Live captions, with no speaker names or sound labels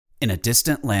In a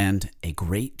distant land, a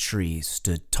great tree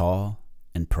stood tall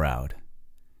and proud.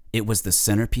 It was the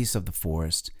centerpiece of the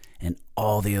forest, and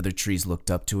all the other trees looked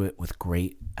up to it with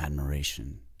great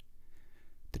admiration.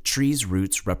 The tree's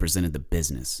roots represented the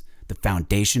business, the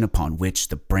foundation upon which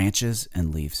the branches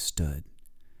and leaves stood.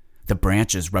 The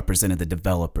branches represented the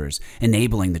developers,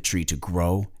 enabling the tree to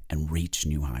grow and reach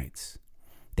new heights.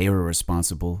 They were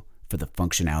responsible for the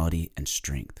functionality and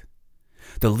strength.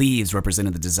 The leaves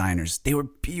represented the designers. They were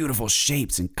beautiful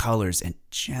shapes and colors and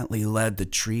gently led the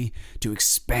tree to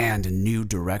expand in new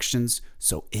directions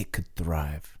so it could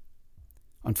thrive.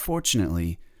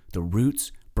 Unfortunately, the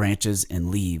roots, branches,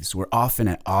 and leaves were often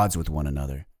at odds with one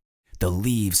another. The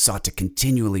leaves sought to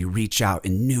continually reach out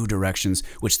in new directions,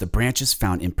 which the branches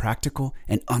found impractical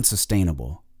and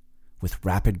unsustainable. With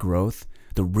rapid growth,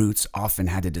 the roots often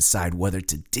had to decide whether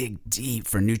to dig deep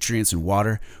for nutrients and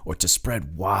water or to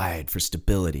spread wide for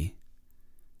stability.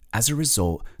 As a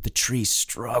result, the tree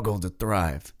struggled to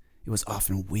thrive. It was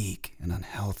often weak and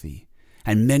unhealthy,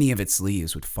 and many of its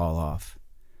leaves would fall off.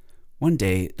 One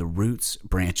day, the roots,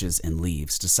 branches, and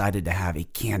leaves decided to have a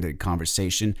candid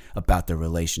conversation about their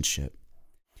relationship.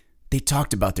 They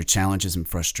talked about their challenges and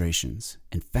frustrations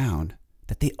and found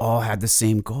that they all had the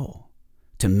same goal: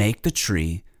 to make the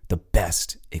tree the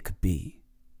best it could be.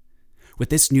 With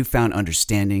this newfound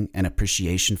understanding and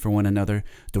appreciation for one another,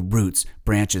 the roots,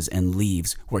 branches, and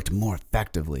leaves worked more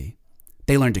effectively.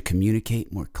 They learned to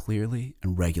communicate more clearly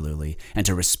and regularly, and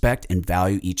to respect and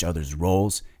value each other's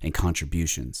roles and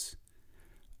contributions.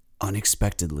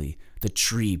 Unexpectedly, the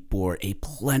tree bore a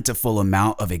plentiful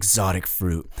amount of exotic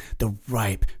fruit. The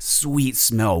ripe, sweet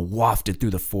smell wafted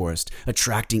through the forest,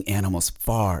 attracting animals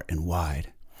far and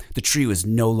wide. The tree was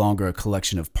no longer a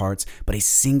collection of parts, but a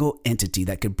single entity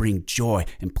that could bring joy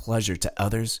and pleasure to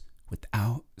others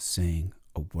without saying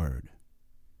a word.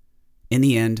 In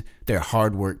the end, their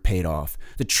hard work paid off.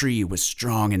 The tree was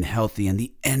strong and healthy and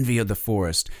the envy of the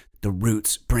forest. The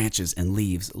roots, branches, and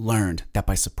leaves learned that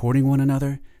by supporting one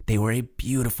another, they were a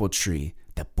beautiful tree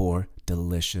that bore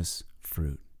delicious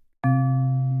fruit.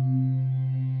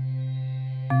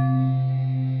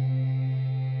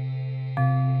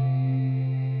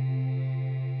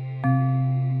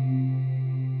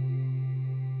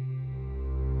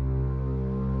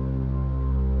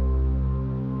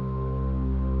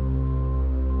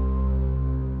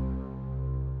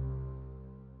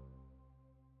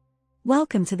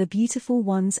 Welcome to the Beautiful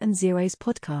Ones and Zeros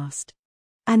podcast.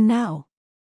 And now,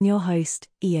 your host,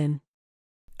 Ian.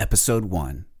 Episode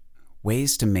 1.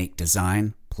 Ways to make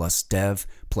design plus dev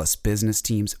plus business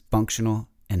teams functional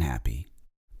and happy.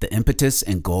 The impetus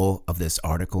and goal of this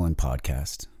article and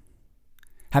podcast.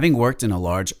 Having worked in a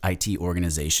large IT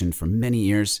organization for many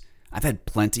years, I've had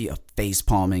plenty of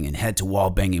face-palming and head-to-wall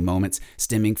banging moments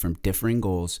stemming from differing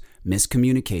goals,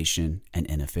 miscommunication, and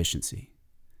inefficiency.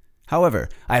 However,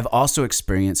 I have also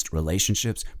experienced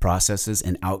relationships, processes,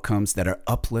 and outcomes that are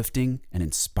uplifting and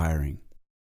inspiring.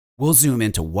 We'll zoom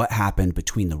into what happened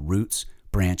between the roots,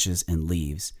 branches, and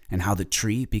leaves, and how the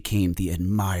tree became the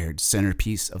admired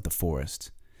centerpiece of the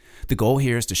forest. The goal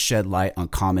here is to shed light on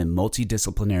common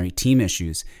multidisciplinary team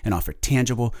issues and offer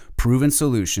tangible, proven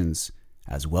solutions,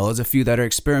 as well as a few that are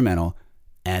experimental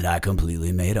and I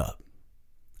completely made up.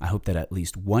 I hope that at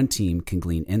least one team can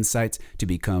glean insights to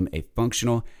become a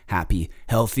functional, happy,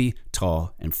 healthy,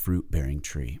 tall, and fruit-bearing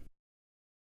tree.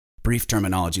 Brief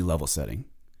terminology level setting.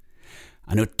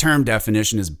 I know term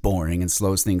definition is boring and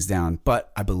slows things down,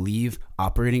 but I believe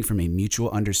operating from a mutual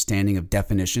understanding of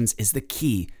definitions is the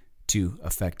key to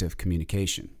effective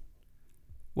communication.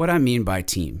 What I mean by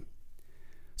team.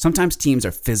 Sometimes teams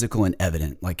are physical and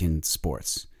evident, like in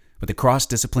sports, but the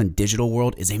cross-discipline digital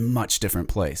world is a much different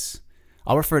place.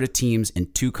 I'll refer to teams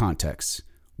in two contexts.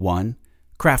 One,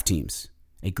 craft teams,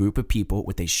 a group of people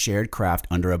with a shared craft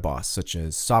under a boss, such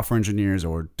as software engineers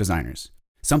or designers.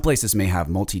 Some places may have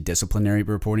multidisciplinary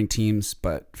reporting teams,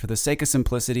 but for the sake of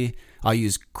simplicity, I'll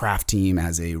use craft team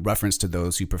as a reference to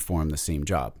those who perform the same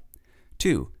job.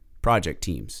 Two, project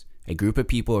teams, a group of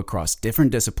people across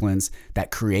different disciplines that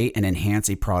create and enhance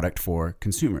a product for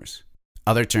consumers.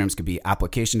 Other terms could be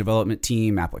application development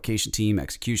team, application team,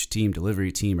 execution team,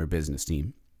 delivery team, or business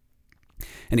team.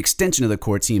 An extension of the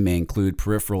core team may include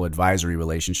peripheral advisory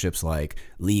relationships like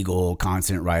legal,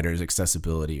 content writers,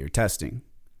 accessibility, or testing.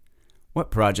 What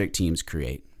project teams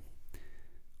create?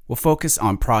 We'll focus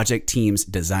on project teams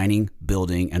designing,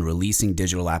 building, and releasing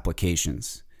digital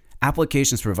applications.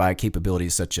 Applications provide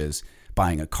capabilities such as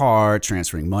buying a car,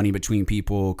 transferring money between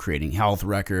people, creating health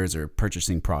records, or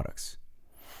purchasing products.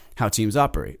 How teams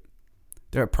operate.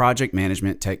 There are project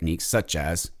management techniques such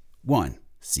as 1.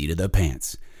 Seat of the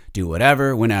pants. Do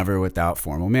whatever, whenever, without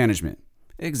formal management.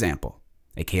 Example,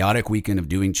 a chaotic weekend of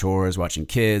doing chores, watching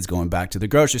kids, going back to the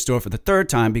grocery store for the third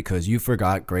time because you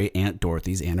forgot Great Aunt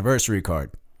Dorothy's anniversary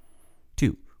card.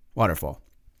 2. Waterfall.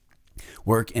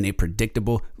 Work in a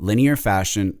predictable, linear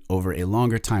fashion over a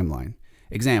longer timeline.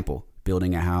 Example,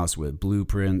 building a house with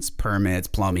blueprints, permits,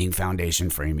 plumbing, foundation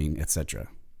framing, etc.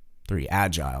 3.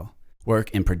 Agile.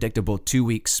 Work in predictable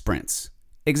 2-week sprints.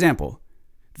 Example,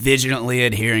 vigilantly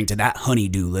adhering to that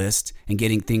honey-do list and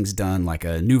getting things done like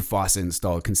a new faucet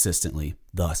installed consistently,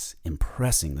 thus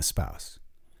impressing the spouse.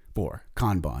 4.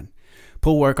 Kanban.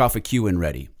 Pull work off a queue and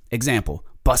ready. Example,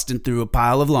 busting through a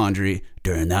pile of laundry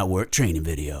during that work training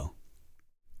video.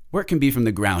 Work can be from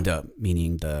the ground up,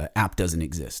 meaning the app doesn't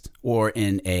exist, or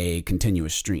in a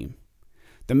continuous stream.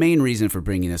 The main reason for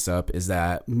bringing this up is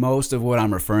that most of what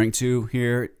I'm referring to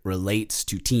here relates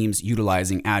to teams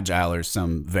utilizing Agile or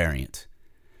some variant.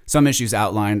 Some issues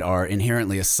outlined are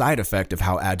inherently a side effect of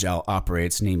how Agile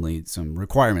operates, namely some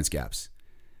requirements gaps.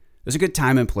 There's a good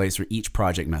time and place for each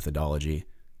project methodology.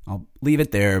 I'll leave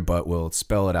it there, but we'll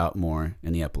spell it out more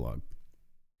in the epilogue.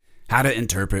 How to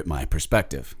interpret my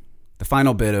perspective. The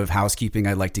final bit of housekeeping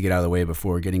I'd like to get out of the way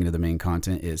before getting into the main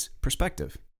content is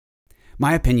perspective.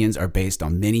 My opinions are based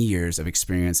on many years of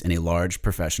experience in a large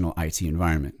professional IT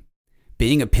environment.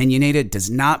 Being opinionated does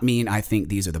not mean I think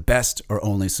these are the best or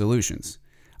only solutions.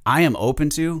 I am open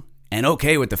to and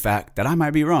okay with the fact that I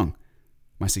might be wrong.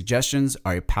 My suggestions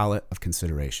are a palette of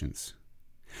considerations.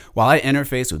 While I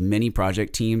interface with many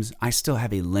project teams, I still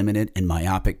have a limited and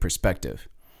myopic perspective.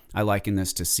 I liken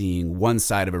this to seeing one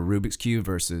side of a Rubik's Cube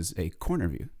versus a corner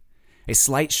view. A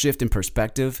slight shift in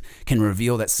perspective can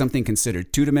reveal that something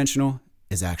considered two-dimensional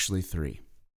is actually three.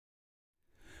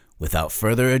 Without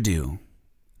further ado,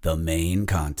 the main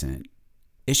content.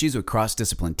 Issues with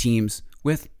cross-discipline teams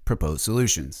with proposed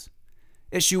solutions.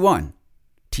 Issue 1.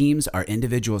 Teams are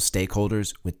individual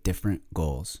stakeholders with different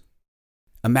goals.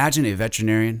 Imagine a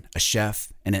veterinarian, a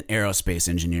chef, and an aerospace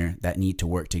engineer that need to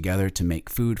work together to make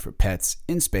food for pets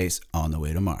in space on the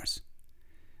way to Mars.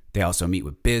 They also meet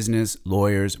with business,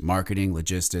 lawyers, marketing,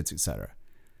 logistics, etc.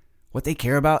 What they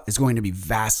care about is going to be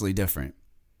vastly different.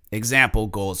 Example,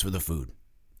 goals for the food.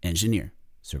 Engineer,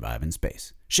 survive in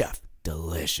space. Chef,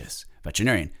 delicious.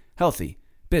 Veterinarian, healthy.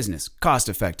 Business,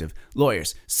 cost-effective.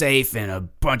 Lawyers, safe, and a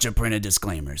bunch of printed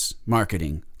disclaimers.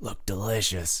 Marketing, look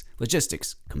delicious.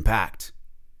 Logistics, compact.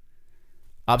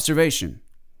 Observation.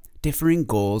 Differing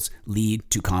goals lead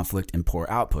to conflict and poor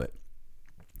output.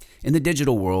 In the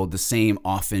digital world, the same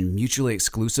often mutually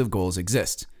exclusive goals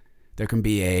exist. There can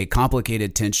be a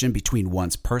complicated tension between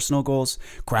one's personal goals,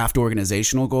 craft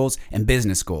organizational goals, and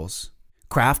business goals.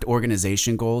 Craft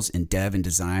organization goals in dev and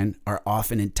design are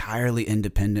often entirely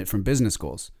independent from business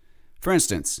goals. For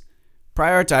instance,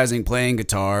 prioritizing playing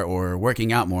guitar or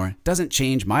working out more doesn't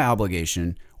change my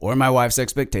obligation or my wife's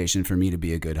expectation for me to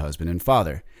be a good husband and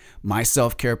father. My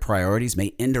self-care priorities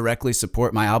may indirectly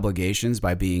support my obligations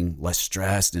by being less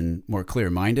stressed and more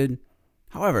clear-minded.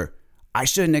 However, I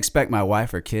shouldn't expect my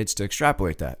wife or kids to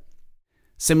extrapolate that.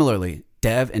 Similarly,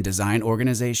 dev and design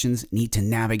organizations need to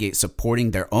navigate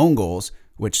supporting their own goals,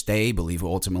 which they believe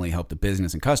will ultimately help the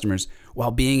business and customers,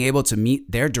 while being able to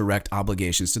meet their direct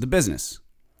obligations to the business.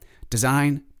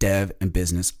 Design, dev, and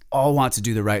business all want to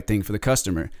do the right thing for the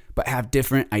customer, but have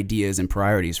different ideas and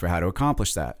priorities for how to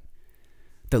accomplish that.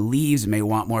 The leaves may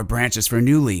want more branches for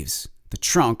new leaves. The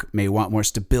trunk may want more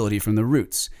stability from the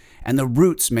roots. And the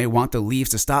roots may want the leaves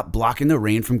to stop blocking the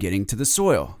rain from getting to the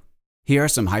soil. Here are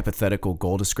some hypothetical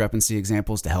goal discrepancy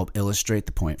examples to help illustrate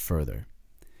the point further.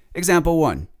 Example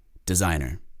 1.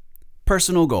 Designer.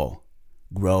 Personal goal.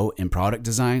 Grow in product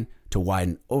design to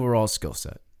widen overall skill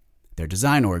set. Their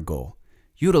design org goal.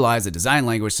 Utilize the design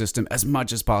language system as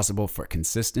much as possible for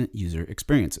consistent user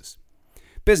experiences.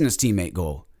 Business teammate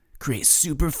goal. Create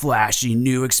super flashy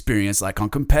new experience like on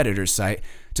competitor's site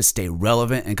to stay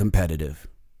relevant and competitive.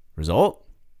 Result?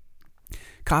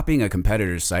 Copying a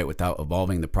competitor's site without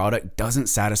evolving the product doesn't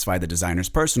satisfy the designer's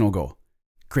personal goal.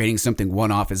 Creating something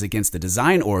one-off is against the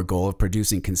design org goal of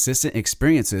producing consistent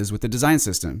experiences with the design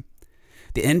system.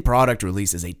 The end product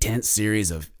release is a tense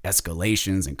series of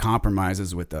escalations and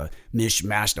compromises with a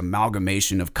mishmashed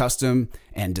amalgamation of custom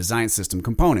and design system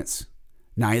components.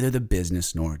 Neither the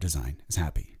business nor design is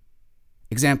happy.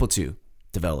 Example 2.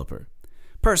 Developer.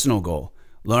 Personal goal.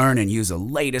 Learn and use the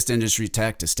latest industry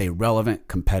tech to stay relevant,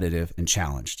 competitive, and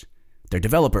challenged. Their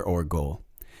developer org goal.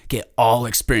 Get all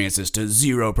experiences to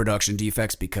zero production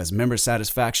defects because member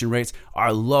satisfaction rates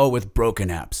are low with broken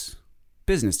apps.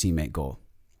 Business teammate goal.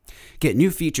 Get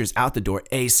new features out the door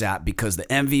ASAP because the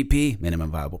MVP,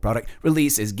 minimum viable product,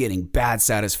 release is getting bad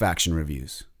satisfaction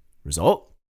reviews.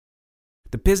 Result?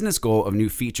 The business goal of new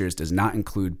features does not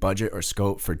include budget or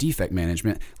scope for defect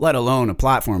management, let alone a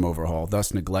platform overhaul,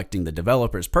 thus neglecting the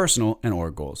developer's personal and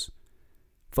org goals.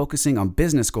 Focusing on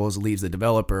business goals leaves the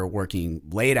developer working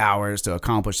late hours to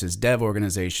accomplish his dev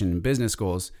organization and business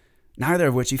goals, neither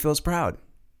of which he feels proud.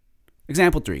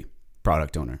 Example 3,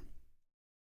 product owner.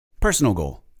 Personal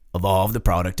goal, evolve the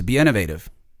product to be innovative.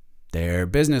 Their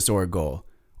business org goal,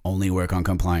 only work on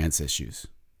compliance issues.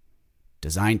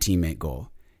 Design teammate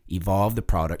goal, evolve the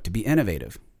product to be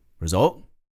innovative. Result?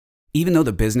 Even though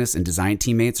the business and design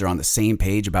teammates are on the same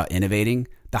page about innovating,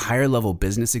 the higher level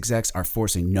business execs are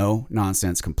forcing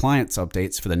no-nonsense compliance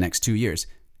updates for the next 2 years,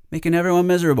 making everyone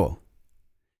miserable.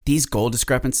 These goal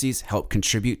discrepancies help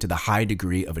contribute to the high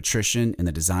degree of attrition in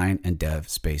the design and dev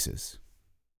spaces.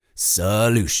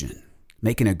 Solution.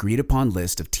 Make an agreed upon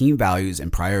list of team values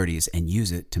and priorities and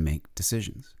use it to make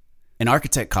decisions. An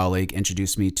architect colleague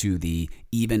introduced me to the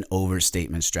even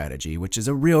overstatement strategy, which is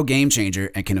a real game changer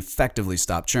and can effectively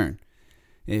stop churn.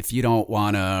 If you don't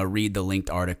want to read the linked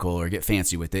article or get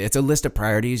fancy with it, it's a list of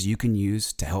priorities you can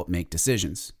use to help make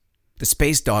decisions. The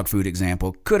space dog food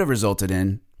example could have resulted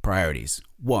in priorities.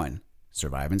 1.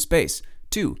 Survive in space.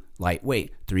 2.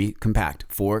 Lightweight. 3. Compact.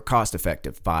 4. Cost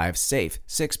effective. 5. Safe.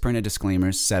 6. Printed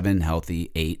disclaimers. 7.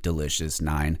 Healthy. 8. Delicious.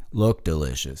 9. Look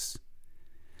delicious.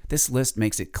 This list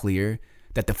makes it clear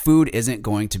that the food isn't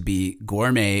going to be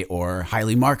gourmet or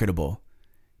highly marketable.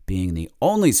 Being the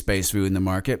only space food in the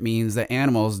market means that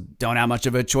animals don't have much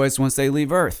of a choice once they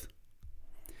leave Earth.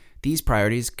 These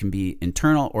priorities can be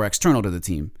internal or external to the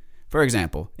team. For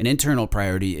example, an internal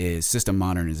priority is system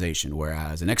modernization,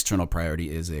 whereas an external priority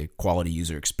is a quality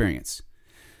user experience.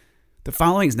 The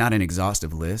following is not an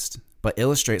exhaustive list, but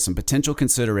illustrates some potential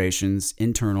considerations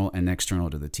internal and external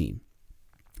to the team.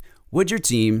 Would your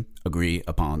team agree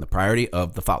upon the priority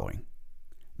of the following?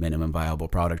 Minimum viable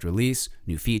product release,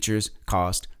 new features,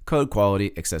 cost, code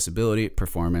quality, accessibility,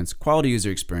 performance, quality user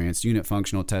experience, unit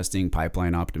functional testing,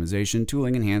 pipeline optimization,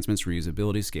 tooling enhancements,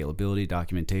 reusability, scalability,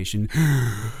 documentation,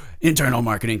 internal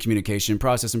marketing communication,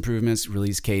 process improvements,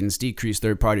 release cadence, decrease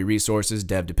third-party resources,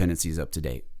 dev dependencies up to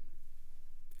date.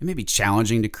 It may be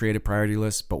challenging to create a priority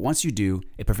list, but once you do,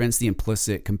 it prevents the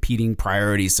implicit competing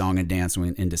priority song and dance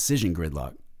and decision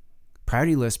gridlock.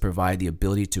 Priority lists provide the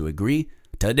ability to agree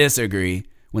to disagree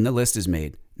when the list is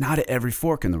made, not at every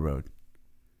fork in the road.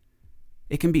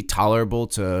 It can be tolerable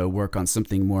to work on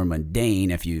something more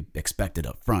mundane if you expect it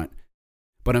up front.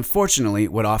 But unfortunately,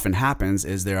 what often happens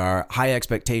is there are high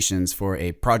expectations for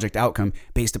a project outcome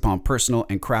based upon personal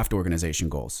and craft organization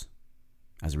goals.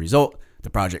 As a result, the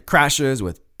project crashes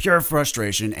with pure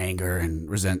frustration, anger, and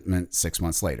resentment 6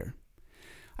 months later.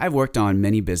 I've worked on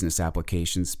many business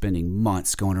applications, spending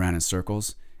months going around in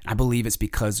circles. I believe it's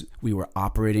because we were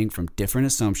operating from different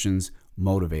assumptions,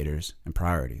 motivators, and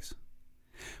priorities.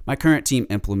 My current team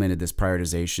implemented this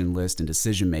prioritization list and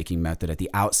decision-making method at the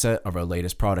outset of our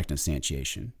latest product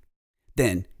instantiation.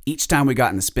 Then, each time we got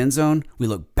in the spin zone, we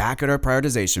looked back at our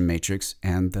prioritization matrix,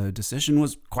 and the decision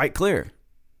was quite clear.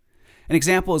 An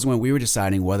example is when we were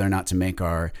deciding whether or not to make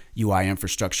our UI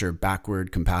infrastructure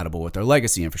backward compatible with our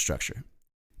legacy infrastructure.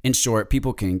 In short,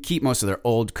 people can keep most of their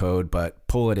old code, but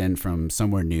pull it in from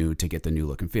somewhere new to get the new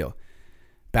look and feel.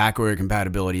 Backward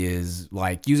compatibility is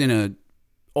like using an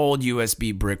old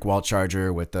USB brick wall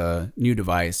charger with a new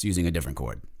device using a different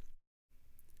cord.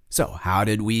 So, how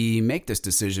did we make this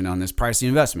decision on this pricey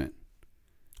investment?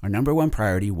 Our number one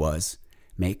priority was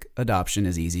make adoption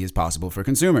as easy as possible for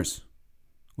consumers.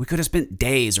 We could have spent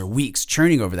days or weeks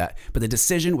churning over that, but the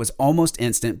decision was almost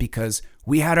instant because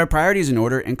we had our priorities in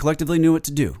order and collectively knew what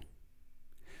to do.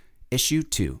 Issue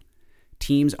 2.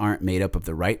 Teams aren't made up of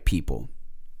the right people.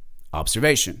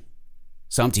 Observation.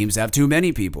 Some teams have too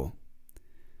many people.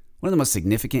 One of the most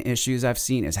significant issues I've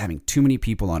seen is having too many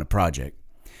people on a project.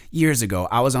 Years ago,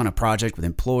 I was on a project with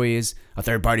employees, a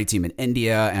third-party team in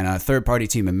India, and a third-party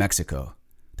team in Mexico.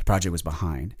 The project was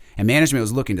behind, and management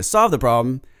was looking to solve the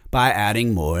problem by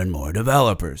adding more and more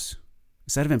developers.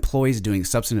 Instead of employees doing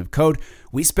substantive code,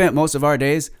 we spent most of our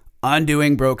days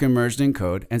undoing broken merged-in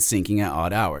code and syncing at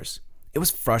odd hours. It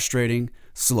was frustrating,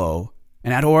 slow,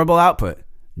 and had horrible output.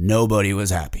 Nobody was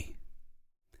happy.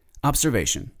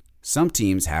 Observation. Some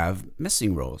teams have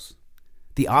missing roles.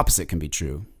 The opposite can be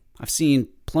true. I've seen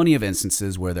plenty of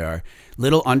instances where there are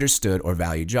little understood or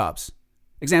valued jobs.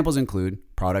 Examples include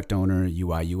product owner,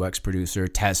 UI UX producer,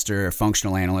 tester,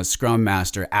 functional analyst, scrum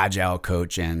master, agile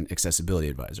coach, and accessibility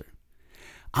advisor.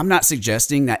 I'm not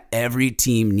suggesting that every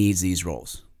team needs these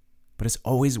roles, but it's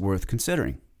always worth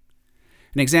considering.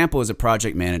 An example is a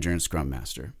project manager and scrum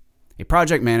master. A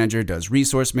project manager does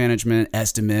resource management,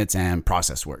 estimates, and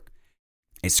process work.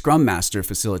 A Scrum Master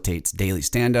facilitates daily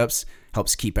stand-ups,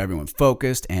 helps keep everyone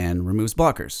focused, and removes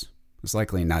blockers. It's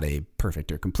likely not a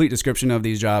perfect or complete description of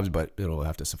these jobs, but it'll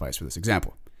have to suffice for this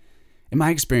example. In my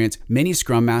experience, many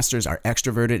Scrum Masters are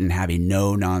extroverted and have a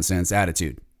no-nonsense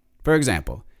attitude. For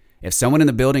example, if someone in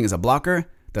the building is a blocker,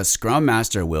 the Scrum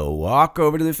Master will walk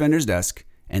over to the offender's desk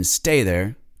and stay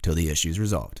there till the issue is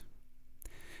resolved.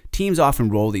 Teams often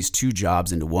roll these two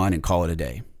jobs into one and call it a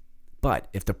day. But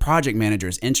if the project manager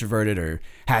is introverted or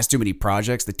has too many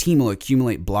projects, the team will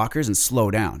accumulate blockers and slow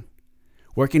down.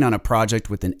 Working on a project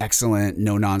with an excellent,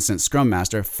 no-nonsense Scrum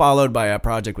Master, followed by a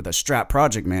project with a strapped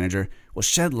project manager, will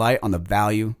shed light on the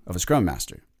value of a Scrum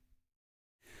Master.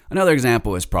 Another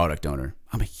example is product owner.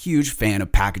 I'm a huge fan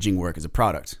of packaging work as a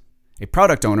product. A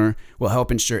product owner will help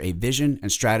ensure a vision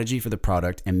and strategy for the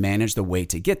product and manage the way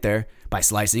to get there by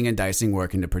slicing and dicing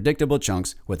work into predictable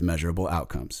chunks with measurable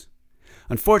outcomes.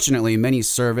 Unfortunately, many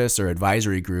service or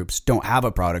advisory groups don't have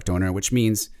a product owner, which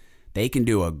means they can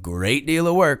do a great deal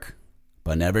of work,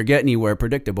 but never get anywhere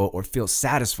predictable or feel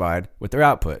satisfied with their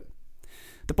output.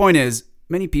 The point is,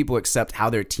 many people accept how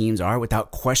their teams are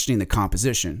without questioning the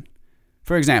composition.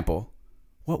 For example,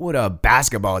 what would a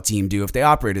basketball team do if they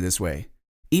operated this way?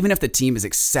 Even if the team is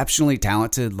exceptionally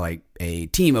talented, like a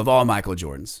team of all Michael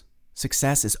Jordans,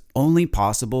 success is only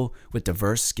possible with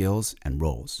diverse skills and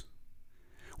roles.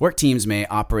 Work teams may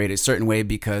operate a certain way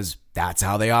because that's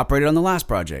how they operated on the last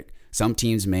project. Some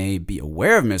teams may be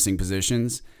aware of missing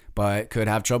positions, but could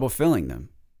have trouble filling them.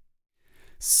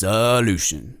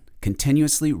 Solution: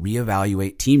 continuously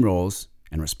reevaluate team roles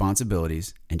and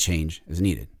responsibilities and change as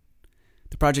needed.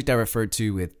 The project I referred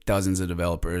to with dozens of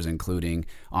developers, including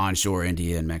onshore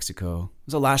India and Mexico,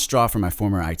 was a last straw for my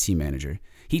former IT manager.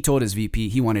 He told his VP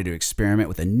he wanted to experiment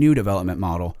with a new development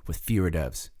model with fewer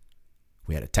devs.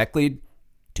 We had a tech lead,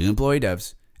 2 employee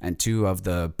devs, and 2 of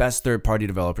the best third-party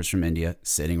developers from India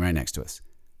sitting right next to us.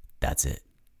 That's it.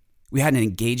 We had an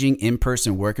engaging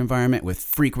in-person work environment with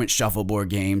frequent shuffleboard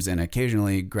games and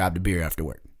occasionally grabbed a beer after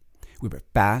work. We were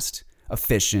fast,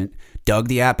 efficient, dug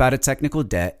the app out of technical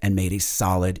debt, and made a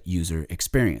solid user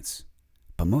experience.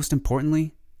 But most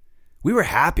importantly, we were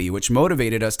happy, which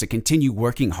motivated us to continue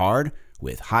working hard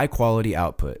with high-quality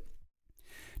output.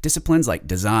 Disciplines like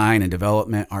design and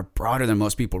development are broader than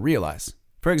most people realize.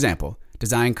 For example,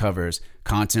 design covers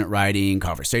content writing,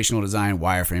 conversational design,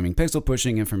 wireframing, pixel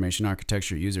pushing, information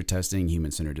architecture, user testing,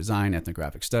 human-centered design,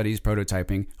 ethnographic studies,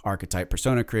 prototyping, archetype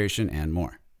persona creation, and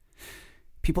more.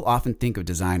 People often think of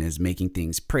design as making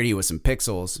things pretty with some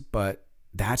pixels, but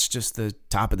that's just the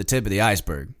top of the tip of the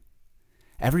iceberg.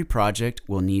 Every project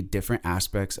will need different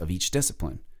aspects of each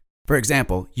discipline. For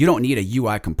example, you don't need a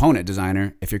UI component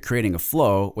designer if you're creating a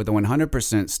flow with a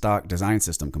 100% stock design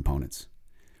system components.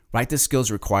 Write the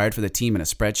skills required for the team in a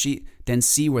spreadsheet, then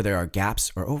see where there are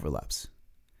gaps or overlaps.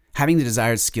 Having the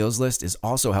desired skills list is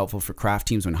also helpful for craft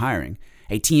teams when hiring.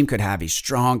 A team could have a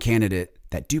strong candidate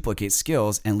that duplicates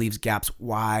skills and leaves gaps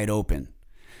wide open.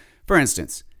 For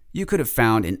instance, you could have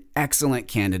found an excellent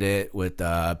candidate with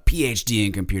a PhD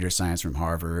in computer science from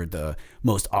Harvard, the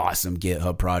most awesome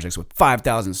GitHub projects with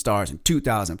 5,000 stars and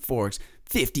 2,000 forks,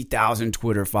 50,000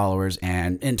 Twitter followers,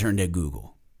 and interned at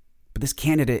Google. But this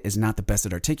candidate is not the best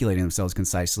at articulating themselves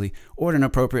concisely or at an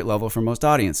appropriate level for most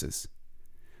audiences.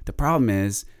 The problem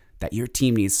is that your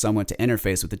team needs someone to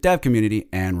interface with the dev community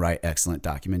and write excellent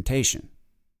documentation.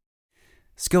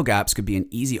 Skill gaps could be an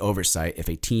easy oversight if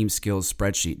a team skills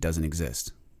spreadsheet doesn't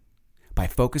exist. By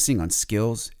focusing on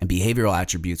skills and behavioral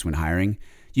attributes when hiring,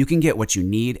 you can get what you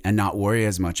need and not worry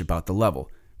as much about the level.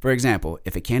 For example,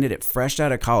 if a candidate fresh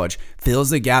out of college fills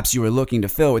the gaps you were looking to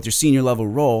fill with your senior level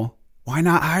role, why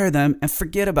not hire them and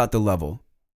forget about the level?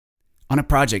 On a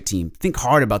project team, think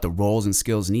hard about the roles and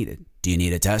skills needed. Do you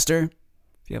need a tester?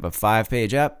 If you have a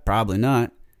 5-page app, probably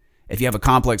not. If you have a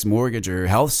complex mortgage or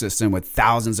health system with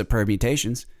thousands of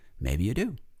permutations, maybe you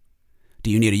do. Do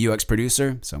you need a UX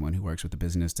producer? Someone who works with the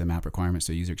business to map requirements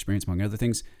to user experience, among other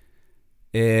things.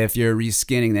 If you're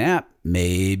reskinning the app,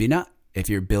 maybe not. If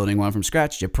you're building one from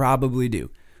scratch, you probably do.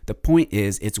 The point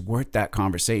is, it's worth that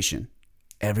conversation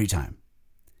every time.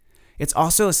 It's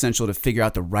also essential to figure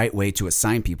out the right way to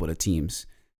assign people to teams.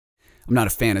 I'm not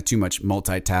a fan of too much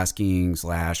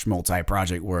multitasking /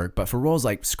 multi-project work, but for roles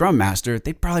like Scrum Master,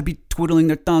 they'd probably be twiddling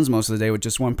their thumbs most of the day with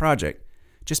just one project.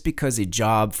 Just because a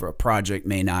job for a project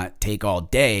may not take all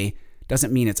day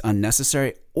doesn't mean it's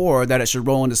unnecessary or that it should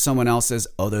roll into someone else's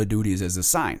other duties as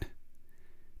assigned.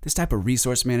 This type of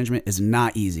resource management is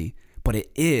not easy, but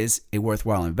it is a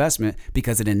worthwhile investment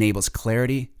because it enables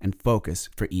clarity and focus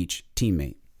for each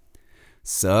teammate.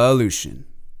 Solution: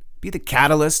 be the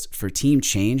catalyst for team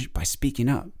change by speaking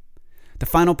up. The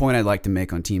final point I'd like to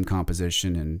make on team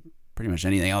composition and pretty much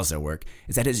anything else at work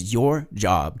is that it's your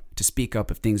job to speak up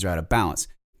if things are out of balance.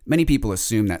 Many people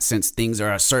assume that since things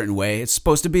are a certain way, it's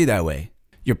supposed to be that way.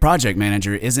 Your project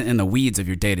manager isn't in the weeds of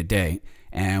your day-to-day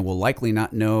and will likely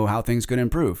not know how things could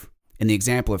improve. In the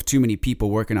example of too many people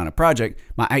working on a project,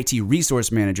 my IT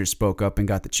resource manager spoke up and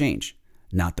got the change,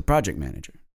 not the project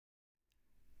manager.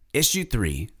 Issue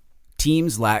 3.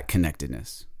 Teams lack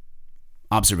connectedness.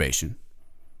 Observation.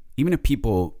 Even if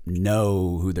people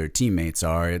know who their teammates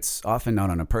are, it's often not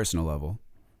on a personal level.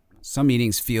 Some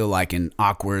meetings feel like an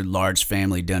awkward, large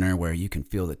family dinner where you can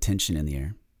feel the tension in the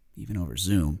air, even over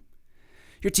Zoom.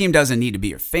 Your team doesn't need to be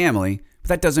your family, but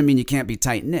that doesn't mean you can't be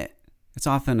tight-knit. It's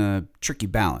often a tricky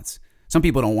balance. Some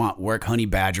people don't want work honey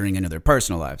badgering into their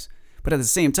personal lives, but at the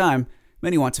same time,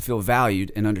 many want to feel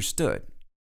valued and understood.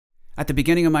 At the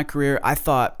beginning of my career, I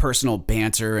thought personal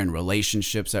banter and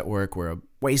relationships at work were a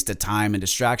waste of time and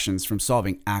distractions from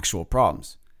solving actual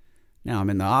problems. Now I'm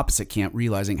in the opposite camp,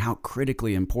 realizing how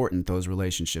critically important those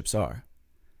relationships are.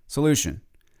 Solution: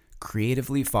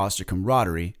 creatively foster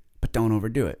camaraderie, but don't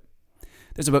overdo it.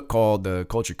 There's a book called The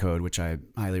Culture Code, which I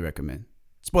highly recommend.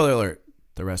 Spoiler alert,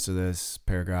 the rest of this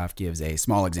paragraph gives a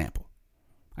small example.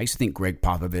 I used to think Greg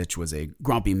Popovich was a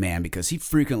grumpy man because he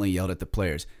frequently yelled at the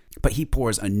players, but he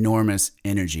pours enormous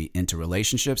energy into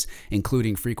relationships,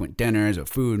 including frequent dinners of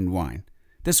food and wine.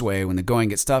 This way, when the going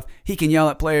gets tough, he can yell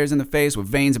at players in the face with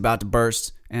veins about to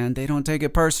burst, and they don't take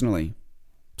it personally.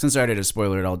 Since I did a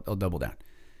spoiler, I'll double down.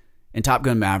 In Top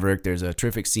Gun Maverick, there's a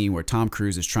terrific scene where Tom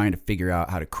Cruise is trying to figure out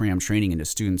how to cram training into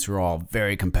students who are all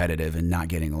very competitive and not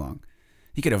getting along.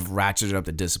 He could have ratcheted up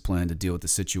the discipline to deal with the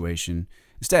situation.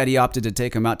 Instead, he opted to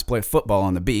take them out to play football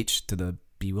on the beach, to the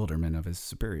bewilderment of his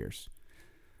superiors.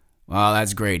 Well,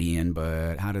 that's great, Ian,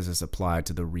 but how does this apply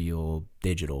to the real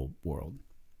digital world?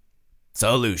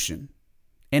 Solution: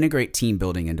 integrate team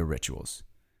building into rituals.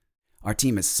 Our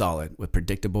team is solid with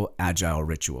predictable, agile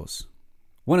rituals.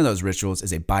 One of those rituals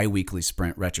is a bi-weekly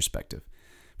sprint retrospective.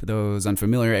 For those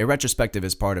unfamiliar, a retrospective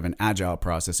is part of an agile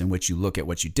process in which you look at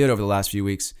what you did over the last few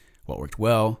weeks, what worked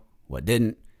well, what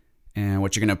didn't, and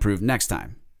what you're going to improve next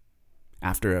time.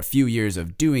 After a few years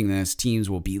of doing this, teams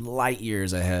will be light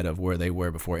years ahead of where they were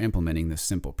before implementing this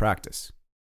simple practice.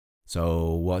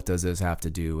 So what does this have to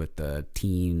do with the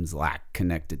team's lack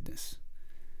connectedness?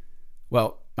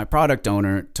 Well, my product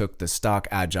owner took the stock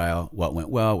agile, what went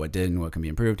well, what didn't, what can be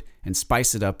improved, and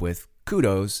spiced it up with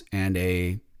kudos and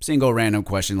a single random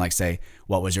question like, say,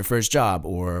 what was your first job?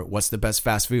 Or what's the best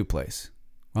fast food place?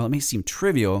 While it may seem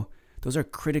trivial, those are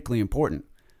critically important.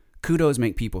 Kudos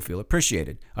make people feel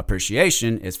appreciated.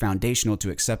 Appreciation is foundational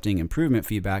to accepting improvement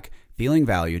feedback, feeling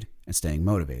valued, and staying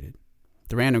motivated.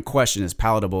 The random question is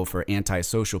palatable for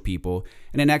antisocial people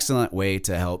and an excellent way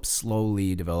to help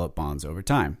slowly develop bonds over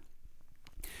time.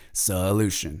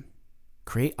 Solution: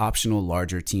 create optional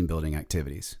larger team building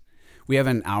activities. We have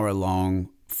an hour-long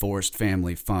forced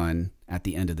family fun at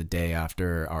the end of the day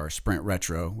after our sprint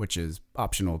retro, which is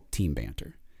optional team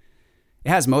banter. It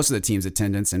has most of the team's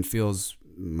attendance and feels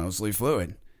mostly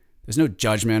fluid. There's no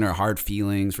judgment or hard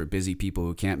feelings for busy people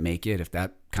who can't make it if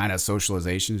that kind of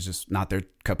socialization is just not their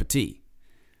cup of tea.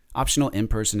 Optional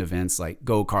in-person events like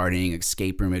go-karting,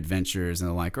 escape room adventures, and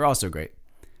the like are also great.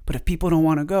 But if people don't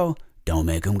want to go, don't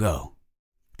make them go.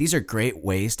 These are great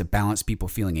ways to balance people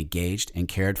feeling engaged and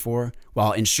cared for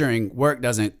while ensuring work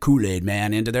doesn't Kool-Aid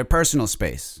man into their personal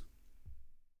space.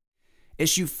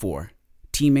 Issue 4.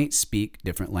 Teammates speak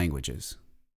different languages.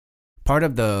 Part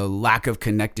of the lack of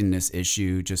connectedness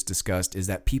issue just discussed is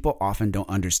that people often don't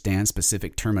understand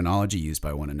specific terminology used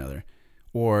by one another.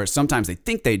 Or sometimes they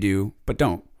think they do, but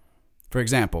don't. For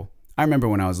example, I remember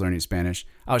when I was learning Spanish,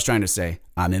 I was trying to say,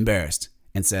 I'm embarrassed,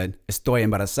 and said, estoy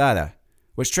embarazada,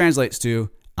 which translates to,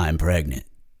 I'm pregnant.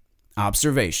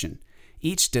 Observation: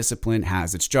 each discipline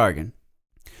has its jargon.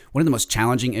 One of the most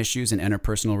challenging issues in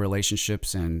interpersonal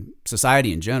relationships and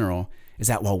society in general is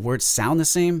that while words sound the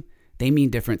same, they mean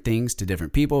different things to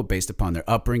different people based upon their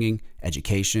upbringing,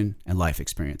 education, and life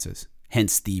experiences.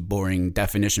 Hence the boring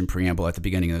definition preamble at the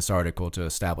beginning of this article to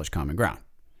establish common ground.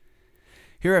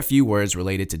 Here are a few words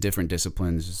related to different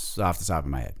disciplines off the top of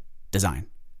my head. Design: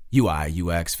 UI,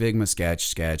 UX, Figma,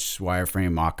 Sketch,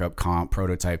 wireframe, mockup, comp,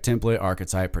 prototype, template,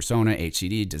 archetype, persona,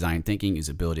 HCD, design thinking,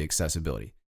 usability,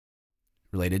 accessibility.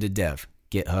 Related to dev: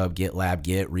 GitHub, GitLab,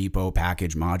 Git, repo,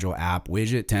 package, module, app,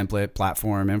 widget, template,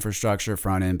 platform, infrastructure,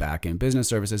 front-end, back-end, business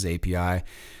services, API,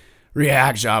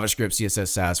 React, JavaScript, CSS,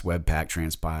 SAS, Webpack,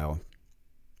 Transpile.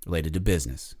 Related to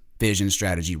business: vision,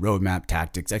 strategy, roadmap,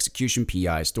 tactics, execution,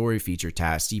 PI, story, feature,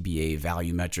 task, CBA,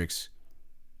 value metrics.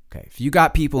 Okay, if you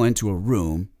got people into a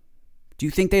room, Do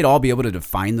you think they'd all be able to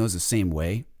define those the same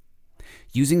way?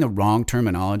 Using the wrong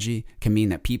terminology can mean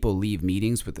that people leave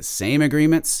meetings with the same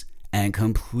agreements and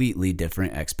completely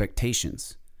different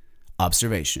expectations.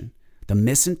 Observation: the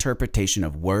misinterpretation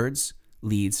of words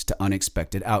leads to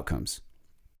unexpected outcomes.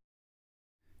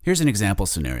 Here's an example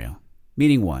scenario.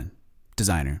 Meeting 1.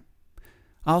 Designer: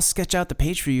 I'll sketch out the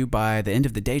page for you by the end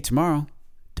of the day tomorrow.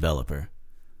 Developer: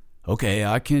 Okay,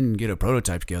 I can get a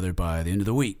prototype together by the end of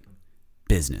the week.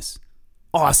 Business: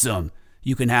 Awesome!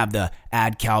 You can have the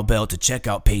add cowbell to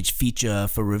checkout page feature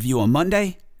for review on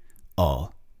Monday?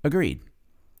 All agreed.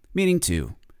 Meeting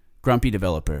 2. Grumpy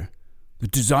developer: The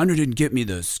designer didn't get me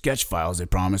the sketch files they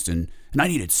promised and I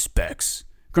needed specs.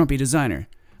 Grumpy designer: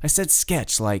 I said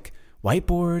sketch like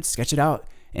whiteboard, sketch it out,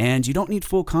 and you don't need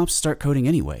full comps to start coding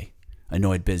anyway.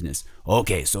 Annoyed business: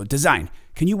 Okay, so design,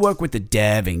 can you work with the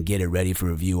dev and get it ready for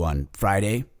review on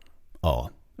Friday?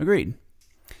 All agreed.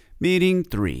 Meeting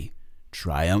 3.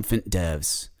 Triumphant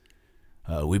devs: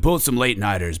 We pulled some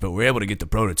late-nighters, but we're able to get the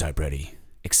prototype ready.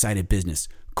 Excited business: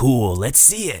 Cool, let's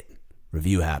see it.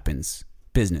 Review happens.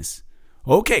 Business: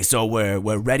 Okay, so we're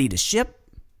ready to ship?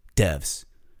 Devs: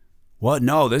 What?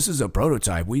 No, this is a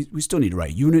prototype. We still need to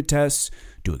write unit tests,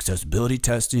 do accessibility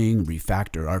testing,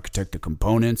 refactor architect the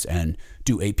components, and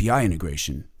do API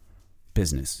integration.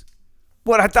 Business: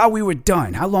 What? I thought we were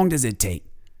done. How long does it take?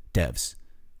 Devs: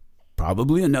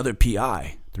 Probably another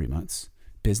PI. 3 months.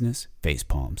 Business: face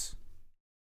palms.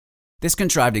 This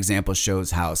contrived example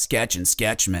shows how sketch and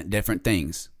sketch meant different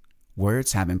things.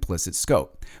 Words have implicit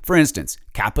scope. For instance,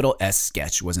 capital S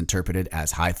sketch was interpreted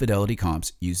as high-fidelity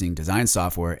comps using design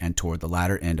software and toward the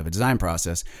latter end of a design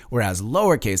process, whereas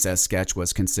lowercase s sketch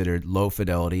was considered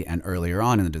low-fidelity and earlier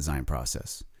on in the design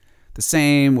process. The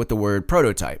same with the word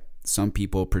prototype. Some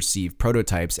people perceive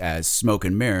prototypes as smoke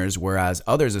and mirrors, whereas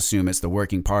others assume it's the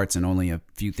working parts and only a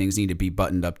few things need to be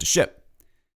buttoned up to ship.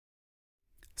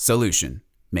 Solution: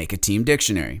 make a team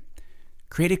dictionary.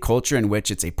 Create a culture in which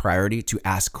it's a priority to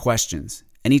ask questions.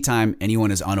 Anytime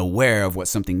anyone is unaware of what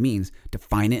something means,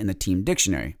 define it in the team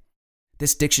dictionary.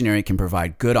 This dictionary can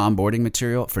provide good onboarding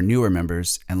material for newer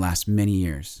members and last many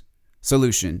years.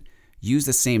 Solution: use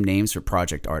the same names for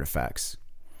project artifacts.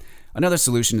 Another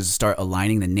solution is to start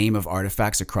aligning the name of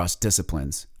artifacts across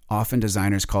disciplines. Often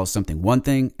designers call something one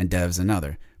thing and devs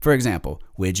another. For example,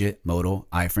 widget, modal,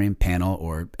 iframe, panel,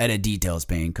 or edit details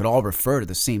pane could all refer to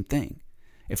the same thing.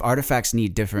 If artifacts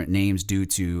need different names due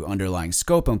to underlying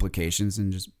scope implications,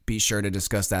 then just be sure to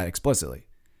discuss that explicitly.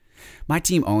 My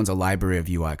team owns a library of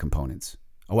UI components.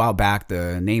 A while back,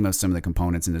 the name of some of the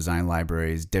components in design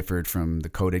libraries differed from the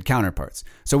coded counterparts.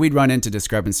 So we'd run into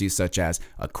discrepancies such as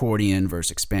accordion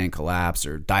versus expand collapse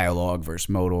or dialogue versus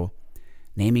modal.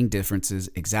 Naming differences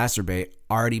exacerbate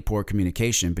already poor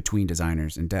communication between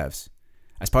designers and devs.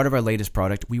 As part of our latest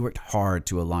product, we worked hard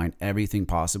to align everything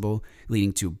possible,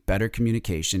 leading to better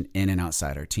communication in and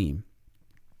outside our team.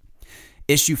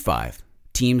 Issue 5.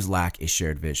 Teams lack a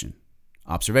shared vision.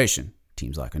 Observation: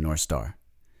 teams lack a North Star.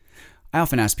 I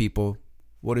often ask people,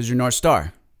 what is your North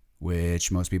Star?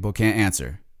 Which most people can't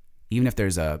answer. Even if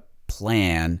there's a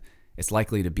plan, it's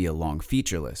likely to be a long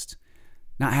feature list.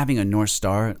 Not having a North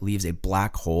Star leaves a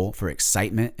black hole for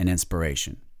excitement and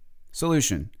inspiration.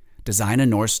 Solution: design a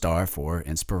North Star for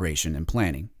inspiration and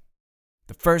planning.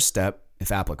 The first step,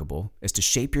 if applicable, is to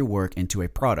shape your work into a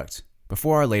product.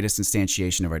 Before our latest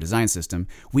instantiation of our design system,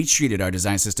 we treated our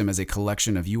design system as a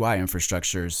collection of UI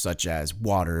infrastructures such as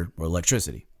water or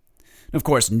electricity. Of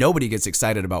course, nobody gets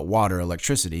excited about water or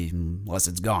electricity unless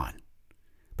it's gone.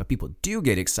 But people do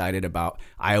get excited about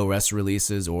iOS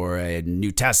releases or a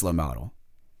new Tesla model.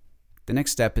 The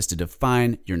next step is to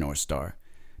define your North Star.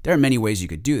 There are many ways you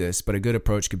could do this, but a good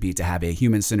approach could be to have a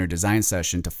human-centered design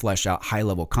session to flesh out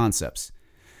high-level concepts.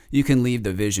 You can leave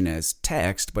the vision as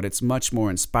text, but it's much more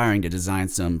inspiring to design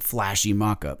some flashy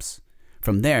mock-ups.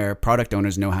 From there, product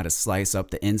owners know how to slice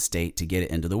up the end state to get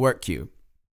it into the work queue.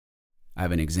 I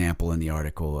have an example in the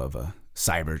article of a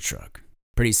Cybertruck.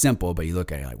 Pretty simple, but you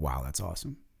look at it like, wow, that's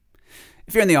awesome.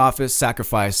 If you're in the office,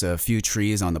 sacrifice a few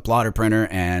trees on the plotter printer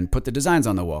and put the designs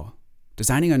on the wall.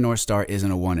 Designing a North Star isn't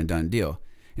a one and done deal.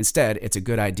 Instead, it's a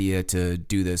good idea to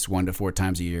do this 1 to 4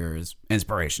 times a year as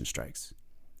inspiration strikes.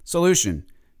 Solution: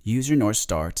 use your North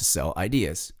Star to sell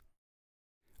ideas.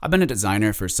 I've been a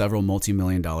designer for several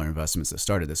multi-million-dollar investments that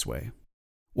started this way.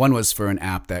 One was for an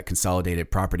app that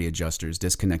consolidated property adjusters'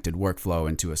 disconnected workflow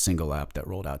into a single app that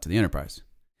rolled out to the enterprise.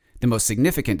 The most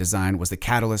significant design was the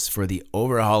catalyst for the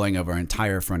overhauling of our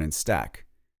entire front-end stack.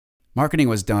 Marketing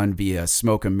was done via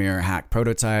smoke and mirror hack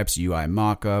prototypes, UI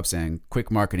mockups, and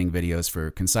quick marketing videos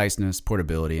for conciseness,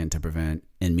 portability, and to prevent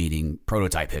in-meeting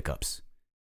prototype hiccups.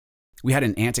 We had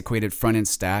an antiquated front-end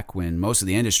stack when most of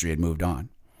the industry had moved on.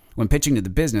 When pitching to the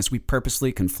business, we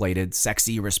purposely conflated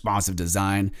sexy, responsive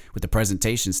design with the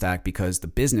presentation stack because the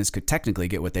business could technically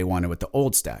get what they wanted with the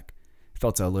old stack. It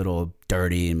felt a little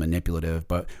dirty and manipulative,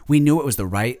 but we knew it was the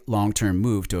right long-term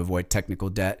move to avoid technical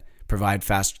debt, provide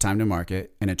faster time to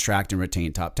market, and attract and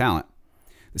retain top talent.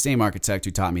 The same architect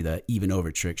who taught me the even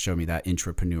over trick showed me that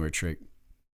intrapreneur trick.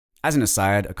 As an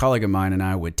aside, a colleague of mine and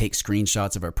I would take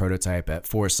screenshots of our prototype at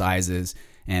 4 sizes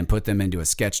and put them into a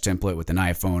sketch template with an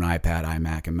iPhone, iPad,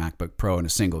 iMac, and MacBook Pro in a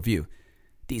single view.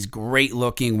 These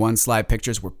great-looking one-slide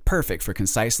pictures were perfect for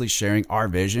concisely sharing our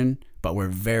vision, but were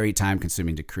very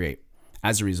time-consuming to create.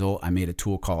 As a result, I made a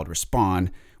tool called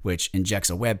Respond, which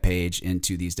injects a web page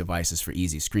into these devices for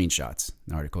easy screenshots. In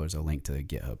the article, there's a link to the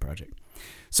GitHub project.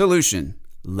 Solution: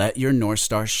 let your North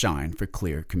Star shine for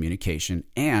clear communication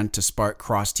and to spark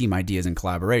cross-team ideas and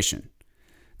collaboration.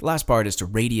 The last part is to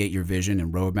radiate your vision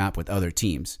and roadmap with other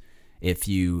teams. If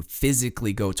you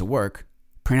physically go to work,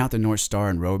 print out the North Star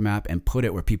and roadmap and put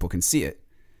it where people can see it.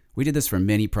 We did this for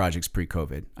many projects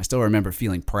pre-COVID. I still remember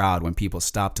feeling proud when people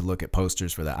stopped to look at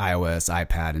posters for the iOS,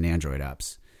 iPad, and Android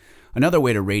apps. Another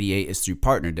way to radiate is through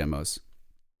partner demos.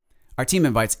 Our team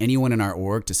invites anyone in our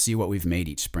org to see what we've made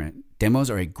each sprint. Demos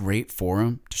are a great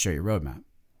forum to share your roadmap.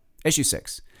 Issue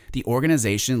 6. The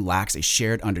organization lacks a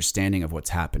shared understanding of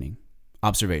what's happening.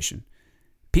 Observation: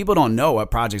 people don't know what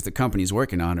projects the company is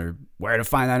working on or where to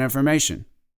find that information.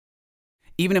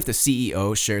 Even if the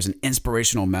CEO shares an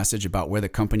inspirational message about where the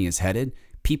company is headed,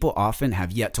 people often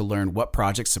have yet to learn what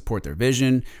projects support their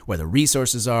vision, where the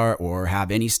resources are, or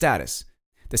have any status.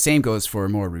 The same goes for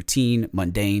more routine,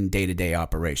 mundane, day-to-day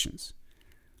operations.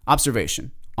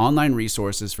 Observation: online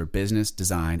resources for business,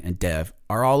 design, and dev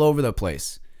are all over the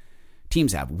place.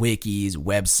 Teams have wikis,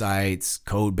 websites,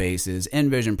 code bases,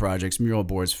 InVision projects, mural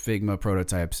boards, Figma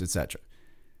prototypes, etc.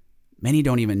 Many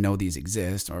don't even know these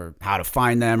exist or how to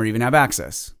find them or even have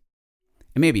access.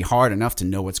 It may be hard enough to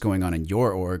know what's going on in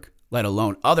your org, let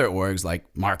alone other orgs like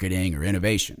marketing or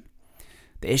innovation.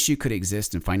 The issue could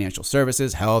exist in financial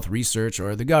services, health, research,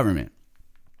 or the government.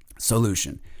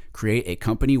 Solution: create a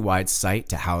company-wide site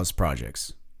to house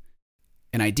projects.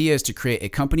 An idea is to create a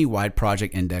company-wide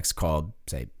project index called,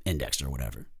 say, Index or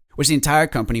whatever, which the entire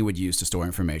company would use to store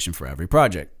information for every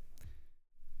project.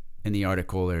 In the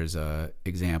article, there's an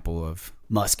example of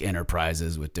Musk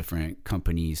Enterprises with different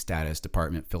company status,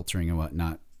 department filtering and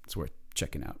whatnot. It's worth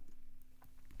checking out.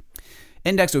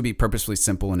 Index would be purposefully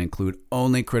simple and include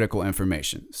only critical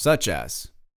information, such as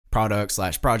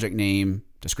product/project name,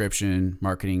 description,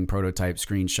 marketing, prototype,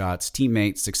 screenshots,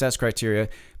 teammates, success criteria,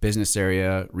 business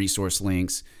area, resource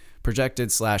links,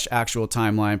 projected/actual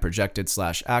timeline,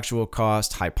 projected/actual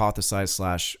cost,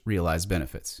 hypothesized/realized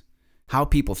benefits. How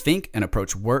people think and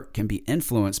approach work can be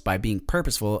influenced by being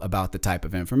purposeful about the type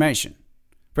of information.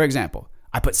 For example,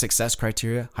 I put success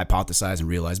criteria, hypothesize, and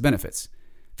realized benefits.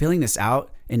 Filling this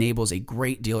out enables a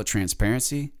great deal of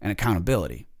transparency and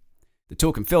accountability. The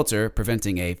tool can filter,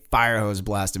 preventing a fire hose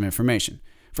blast of information.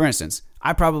 For instance,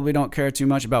 I probably don't care too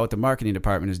much about what the marketing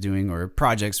department is doing or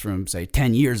projects from, say,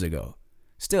 10 years ago.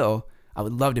 Still, I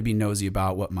would love to be nosy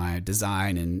about what my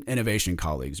design and innovation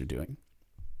colleagues are doing.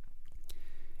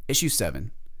 Issue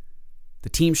 7. The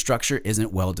team structure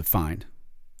isn't well defined.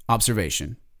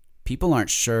 Observation: people aren't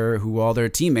sure who all their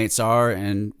teammates are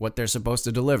and what they're supposed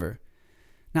to deliver.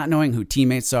 Not knowing who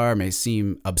teammates are may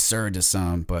seem absurd to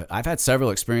some, but I've had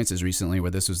several experiences recently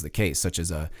where this was the case, such as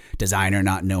a designer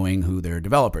not knowing who their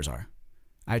developers are.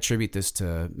 I attribute this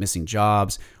to missing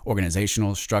jobs,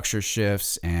 organizational structure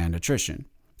shifts, and attrition.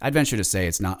 I'd venture to say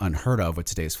it's not unheard of with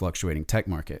today's fluctuating tech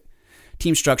market.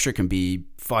 Team structure can be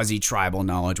fuzzy tribal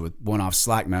knowledge with one-off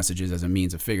Slack messages as a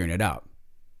means of figuring it out.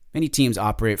 Many teams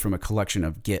operate from a collection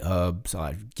of GitHub,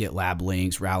 GitLab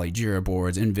links, Rally Jira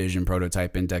boards, InVision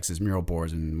prototype indexes, mural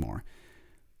boards, and more.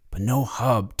 But no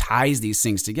hub ties these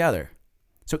things together.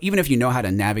 So even if you know how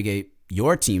to navigate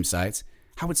your team sites,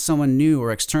 how would someone new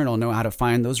or external know how to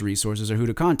find those resources or who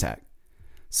to contact?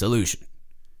 Solution: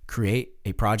 create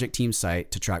a project team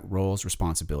site to track roles,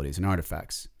 responsibilities, and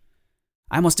artifacts.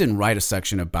 I almost didn't write a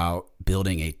section about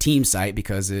building a team site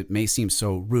because it may seem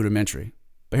so rudimentary,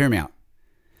 but hear me out.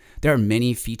 There are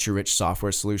many feature-rich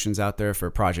software solutions out there for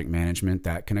project management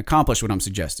that can accomplish what I'm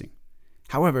suggesting.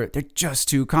 However, they're just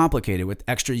too complicated with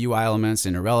extra UI elements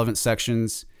and irrelevant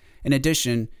sections. In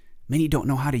addition, many don't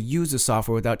know how to use the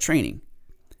software without training.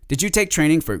 Did you take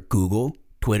training for Google,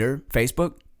 Twitter,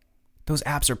 Facebook? Those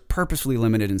apps are purposefully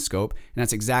limited in scope, and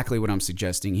that's exactly what I'm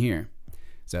suggesting here.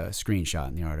 It's a screenshot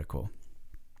in the article.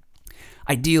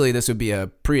 Ideally, this would be a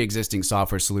pre-existing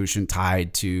software solution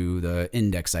tied to the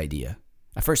index idea.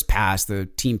 At first pass, the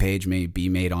team page may be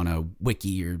made on a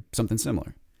wiki or something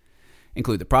similar.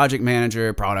 Include the project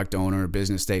manager, product owner,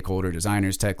 business stakeholder,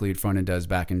 designers, tech lead, front-end devs,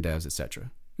 back-end devs,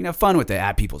 etc. You can have fun with it.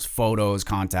 Add people's photos,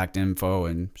 contact info,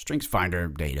 and strings finder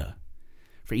data.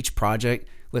 For each project,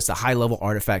 list the high-level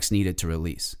artifacts needed to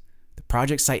release. The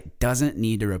project site doesn't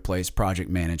need to replace project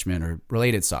management or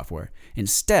related software.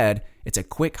 Instead, it's a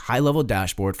quick high-level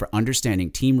dashboard for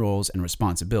understanding team roles and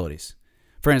responsibilities.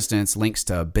 For instance, links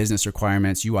to business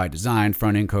requirements, UI design,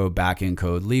 front-end code, back-end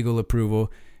code, legal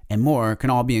approval, and more can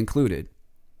all be included.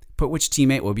 Put which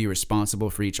teammate will be responsible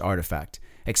for each artifact.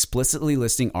 Explicitly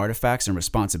listing artifacts and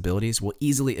responsibilities will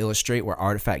easily illustrate where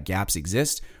artifact gaps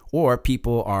exist or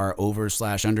people are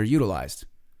over/underutilized.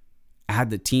 Add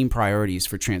the team priorities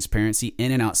for transparency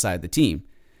in and outside the team.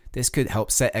 This could help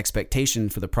set expectation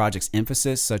for the project's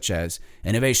emphasis, such as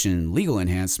innovation, legal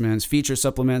enhancements, feature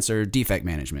supplements, or defect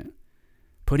management.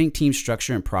 Putting team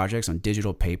structure and projects on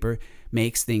digital paper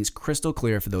makes things crystal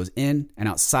clear for those in and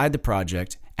outside the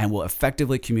project and will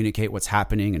effectively communicate what's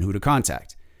happening and who to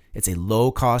contact. It's a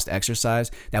low-cost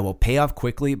exercise that will pay off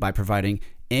quickly by providing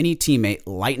any teammate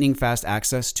lightning-fast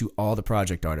access to all the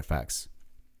project artifacts.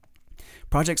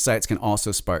 Project sites can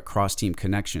also spark cross-team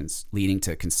connections, leading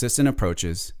to consistent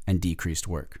approaches and decreased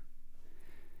work.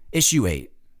 Issue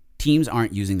 8. Teams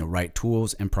aren't using the right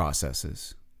tools and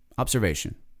processes.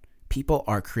 Observation. People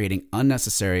are creating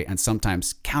unnecessary and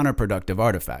sometimes counterproductive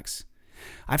artifacts.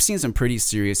 I've seen some pretty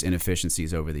serious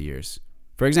inefficiencies over the years.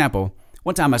 For example,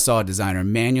 one time I saw a designer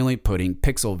manually putting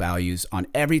pixel values on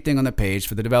everything on the page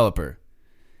for the developer.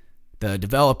 The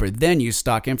developer then used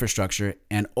stock infrastructure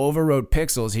and overrode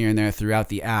pixels here and there throughout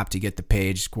the app to get the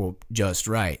page, quote, just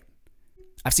right.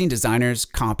 I've seen designers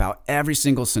comp out every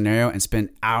single scenario and spend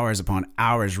hours upon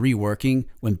hours reworking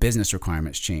when business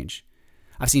requirements change.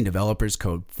 I've seen developers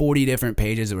code 40 different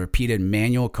pages of repeated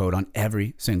manual code on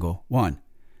every single one.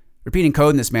 Repeating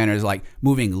code in this manner is like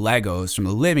moving Legos from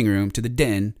the living room to the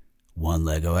den, one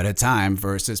Lego at a time,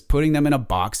 versus putting them in a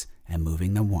box and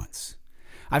moving them once.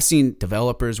 I've seen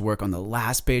developers work on the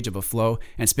last page of a flow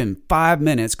and spend 5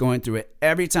 minutes going through it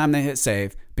every time they hit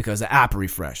save because the app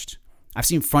refreshed. I've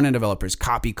seen front-end developers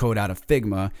copy code out of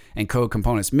Figma and code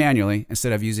components manually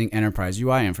instead of using enterprise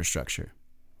UI infrastructure.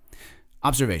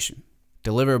 Observation.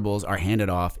 Deliverables are handed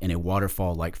off in a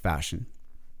waterfall-like fashion.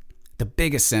 The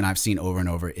biggest sin I've seen over and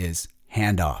over is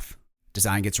handoff.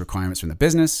 Design gets requirements from the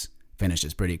business,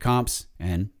 finishes pretty comps,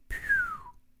 and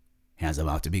hands them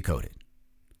out to be coded.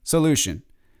 Solution.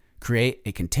 Create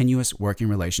a continuous working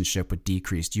relationship with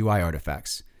decreased UI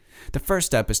artifacts. The first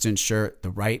step is to ensure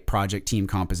the right project team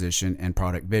composition and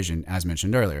product vision, as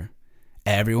mentioned earlier.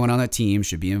 Everyone on the team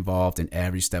should be involved in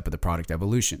every step of the product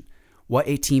evolution. What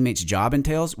a teammate's job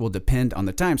entails will depend on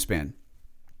the time span.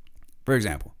 For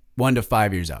example, 1 to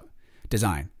 5 years out.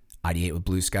 Design, ideate with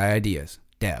blue sky ideas.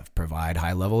 Dev, provide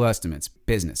high-level estimates.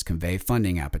 Business, convey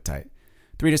funding appetite.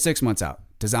 3 to 6 months out.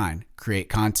 Design, create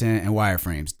content and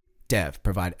wireframes. Dev,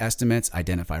 provide estimates,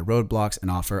 identify roadblocks,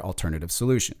 and offer alternative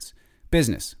solutions.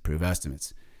 Business, prove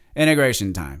estimates.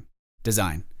 Integration time.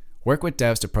 Design, work with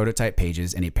devs to prototype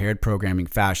pages in a paired programming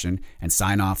fashion and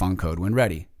sign off on code when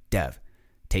ready. Dev,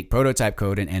 take prototype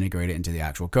code and integrate it into the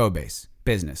actual code base.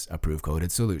 Business, approve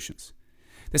coded solutions.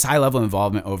 This high-level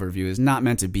involvement overview is not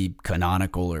meant to be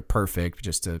canonical or perfect,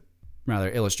 just to rather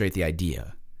illustrate the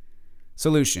idea.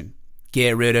 Solution,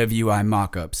 get rid of UI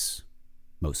mockups,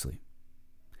 mostly.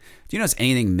 Do you notice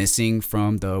anything missing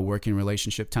from the working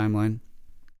relationship timeline?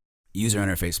 User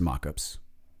interface mockups.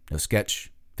 No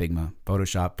Sketch, Figma,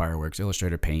 Photoshop, Fireworks,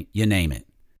 Illustrator, Paint, you name it.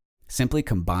 Simply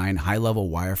combine high-level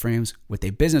wireframes with a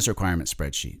business requirement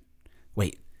spreadsheet.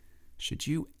 Wait, should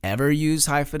you ever use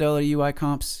high-fidelity UI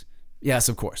comps? Yes,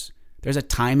 of course. There's a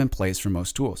time and place for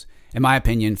most tools. In my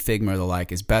opinion, Figma or the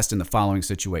like is best in the following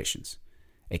situations.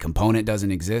 A component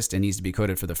doesn't exist and needs to be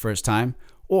coded for the first time,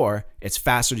 or it's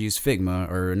faster to use Figma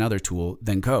or another tool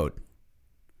than code.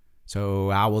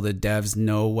 So how will the devs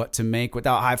know what to make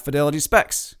without high-fidelity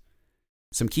specs?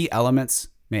 Some key elements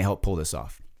may help pull this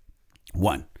off.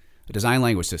 1. A design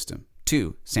language system.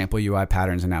 2. Sample UI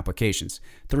patterns and applications.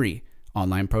 3.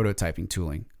 Online prototyping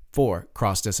tooling. 4.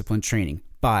 Cross-discipline training.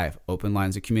 5. Open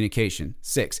lines of communication.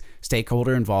 6.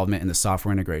 Stakeholder involvement in the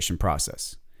software integration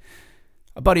process.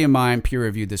 A buddy of mine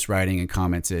peer-reviewed this writing and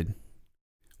commented,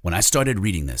 "When I started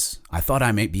reading this, I thought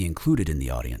I might be included in the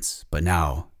audience, but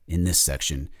now, in this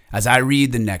section, as I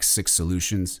read the next 6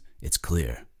 solutions, it's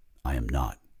clear I am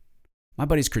not." My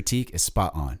buddy's critique is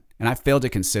spot on, and I failed to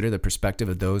consider the perspective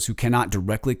of those who cannot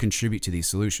directly contribute to these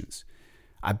solutions.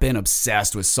 I've been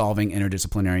obsessed with solving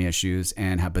interdisciplinary issues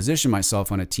and have positioned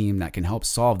myself on a team that can help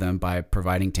solve them by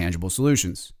providing tangible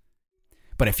solutions.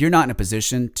 But if you're not in a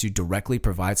position to directly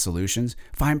provide solutions,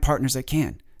 find partners that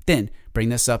can. Then bring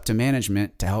this up to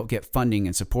management to help get funding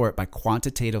and support by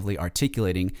quantitatively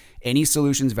articulating any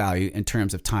solution's value in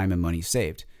terms of time and money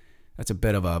saved. That's a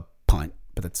bit of a punt,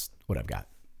 but that's what I've got.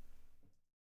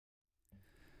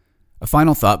 A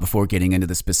final thought before getting into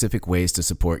the specific ways to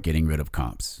support getting rid of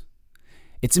comps.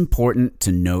 It's important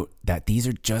to note that these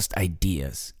are just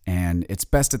ideas, and it's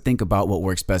best to think about what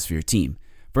works best for your team.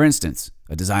 For instance,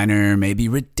 a designer may be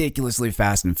ridiculously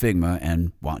fast in Figma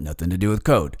and want nothing to do with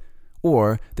code.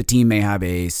 Or the team may have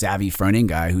a savvy front-end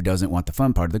guy who doesn't want the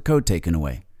fun part of the code taken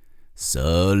away.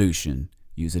 Solution: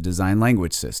 use a design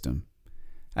language system.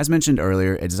 As mentioned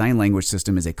earlier, a design language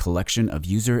system is a collection of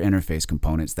user interface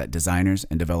components that designers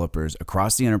and developers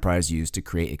across the enterprise use to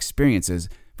create experiences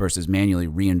versus manually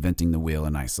reinventing the wheel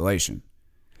in isolation.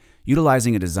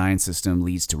 Utilizing a design system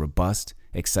leads to robust,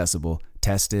 accessible,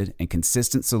 tested, and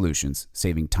consistent solutions,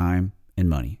 saving time and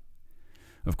money.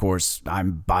 Of course,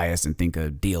 I'm biased and think a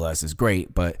DLS is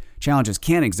great, but challenges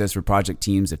can exist for project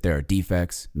teams if there are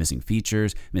defects, missing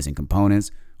features, missing components,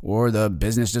 or the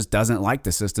business just doesn't like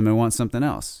the system and wants something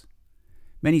else.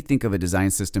 Many think of a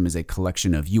design system as a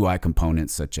collection of UI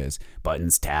components such as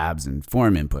buttons, tabs, and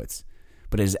form inputs,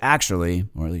 but it is actually,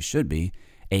 or at least should be,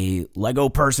 a Lego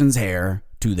person's hair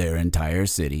to their entire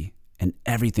city and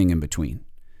everything in between.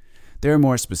 There are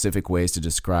more specific ways to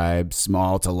describe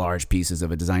small to large pieces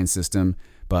of a design system,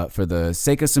 but for the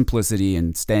sake of simplicity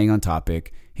and staying on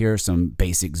topic, here are some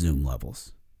basic zoom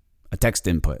levels. A text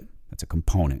input, that's a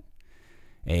component.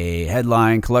 A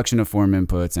headline, collection of form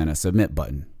inputs, and a submit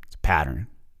button, it's a pattern.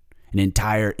 An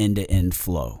entire end-to-end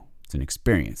flow, it's an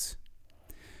experience.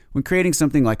 When creating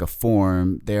something like a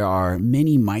form, there are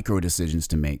many micro decisions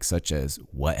to make, such as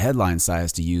what headline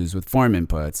size to use with form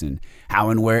inputs, and how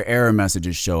and where error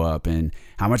messages show up, and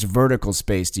how much vertical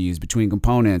space to use between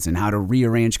components, and how to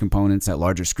rearrange components at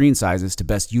larger screen sizes to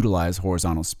best utilize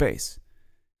horizontal space.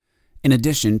 In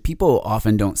addition, people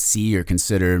often don't see or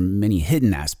consider many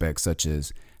hidden aspects, such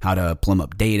as how to plumb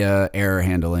up data, error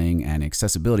handling, and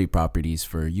accessibility properties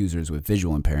for users with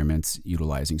visual impairments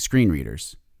utilizing screen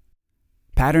readers.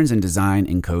 Patterns in design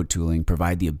and code tooling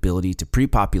provide the ability to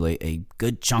pre-populate a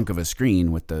good chunk of a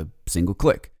screen with a single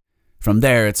click. From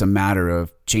there, it's a matter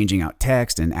of changing out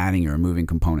text and adding or removing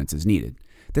components as needed.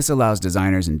 This allows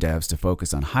designers and devs to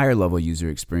focus on higher-level user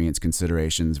experience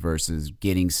considerations versus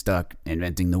getting stuck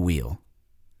inventing the wheel.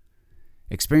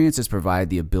 Experiences provide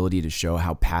the ability to show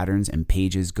how patterns and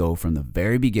pages go from the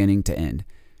very beginning to end.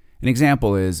 An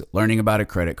example is learning about a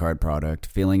credit card product,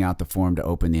 filling out the form to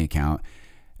open the account,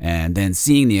 and then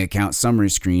seeing the account summary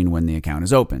screen when the account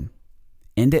is open.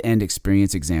 End-to-end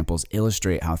experience examples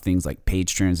illustrate how things like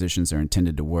page transitions are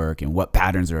intended to work and what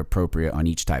patterns are appropriate on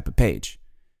each type of page.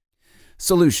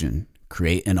 Solution: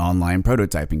 create an online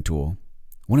prototyping tool.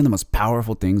 One of the most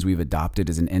powerful things we've adopted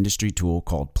is an industry tool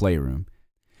called Playroom.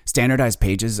 Standardized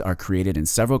pages are created in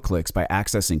several clicks by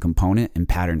accessing component and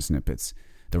pattern snippets.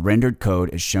 The rendered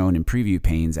code is shown in preview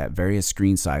panes at various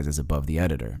screen sizes above the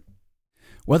editor.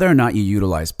 Whether or not you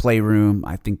utilize Playroom,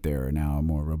 I think there are now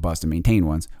more robust and maintained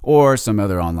ones, or some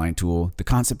other online tool, the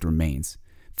concept remains.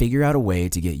 Figure out a way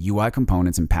to get UI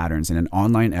components and patterns in an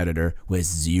online editor with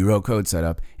zero code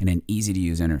setup and an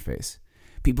easy-to-use interface.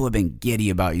 People have been giddy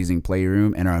about using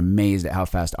Playroom and are amazed at how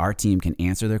fast our team can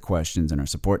answer their questions in our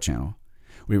support channel.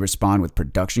 We respond with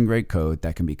production-grade code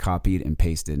that can be copied and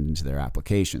pasted into their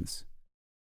applications.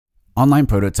 Online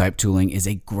prototype tooling is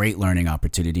a great learning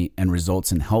opportunity and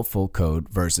results in helpful code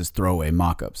versus throwaway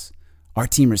mockups. Our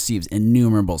team receives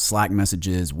innumerable Slack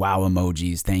messages, wow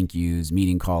emojis, thank yous,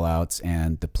 meeting callouts,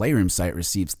 and the Playroom site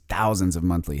receives thousands of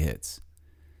monthly hits.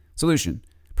 Solution: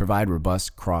 provide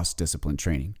robust cross-discipline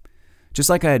training. Just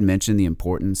like I had mentioned the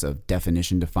importance of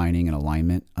definition defining and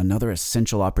alignment, another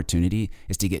essential opportunity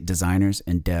is to get designers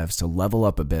and devs to level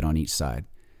up a bit on each side.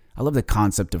 I love the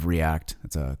concept of React,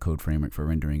 that's a code framework for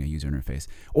rendering a user interface,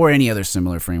 or any other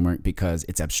similar framework because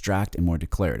it's abstract and more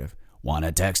declarative. Want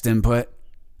a text input?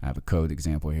 I have a code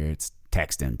example here. It's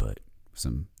text input,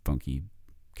 some funky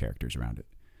characters around it.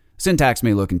 Syntax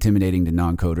may look intimidating to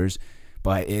non-coders,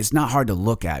 but it's not hard to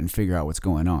look at and figure out what's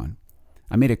going on.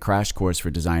 I made a crash course for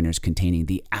designers containing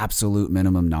the absolute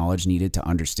minimum knowledge needed to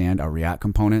understand our React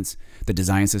components, the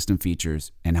design system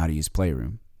features, and how to use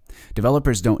Playroom.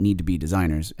 Developers don't need to be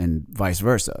designers, and vice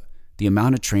versa. The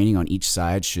amount of training on each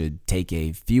side should take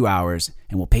a few hours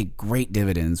and will pay great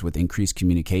dividends with increased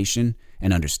communication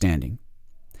and understanding.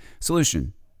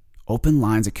 Solution: open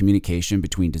lines of communication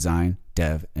between design,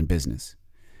 dev, and business.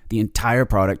 The entire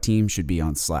product team should be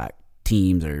on Slack,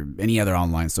 Teams, or any other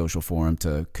online social forum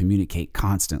to communicate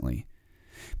constantly.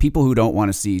 People who don't want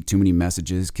to see too many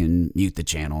messages can mute the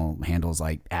channel. Handles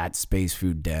like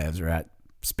 @SpaceFoodDevs or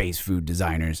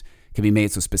 @SpaceFoodDesigners can be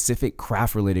made so specific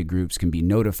craft-related groups can be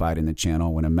notified in the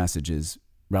channel when a message is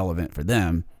relevant for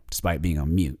them, despite being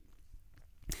on mute.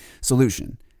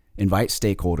 Solution: invite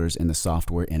stakeholders in the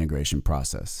software integration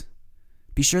process.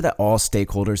 Be sure that all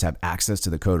stakeholders have access to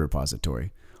the code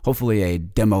repository. Hopefully a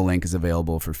demo link is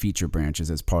available for feature branches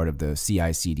as part of the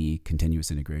CI/CD, continuous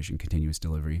integration, continuous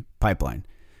delivery pipeline.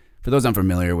 For those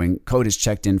unfamiliar, when code is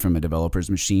checked in from a developer's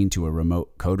machine to a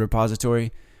remote code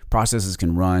repository, processes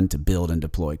can run to build and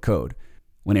deploy code.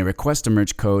 When a request to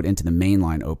merge code into the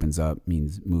mainline opens up,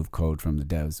 means move code from the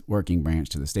dev's working branch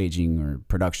to the staging or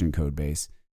production code base,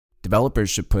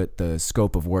 developers should put the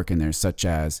scope of work in there, such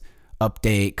as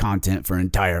update content for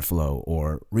entire flow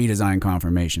or redesign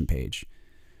confirmation page.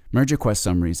 Merge request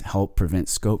summaries help prevent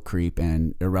scope creep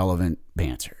and irrelevant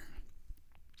banter.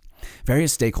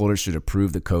 Various stakeholders should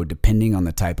approve the code depending on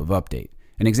the type of update.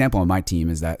 An example on my team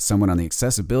is that someone on the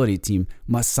accessibility team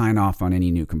must sign off on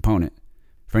any new component.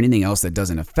 For anything else that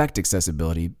doesn't affect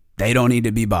accessibility, they don't need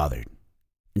to be bothered.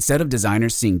 Instead of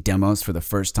designers seeing demos for the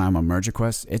first time on merge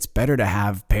requests, it's better to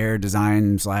have pair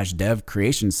design/dev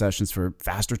creation sessions for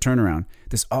faster turnaround.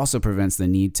 This also prevents the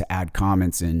need to add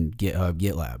comments in GitHub,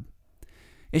 GitLab.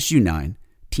 Issue 9,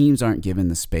 teams aren't given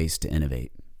the space to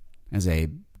innovate. As a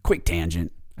quick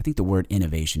tangent, I think the word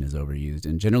innovation is overused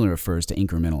and generally refers to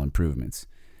incremental improvements.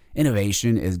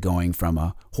 Innovation is going from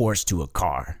a horse to a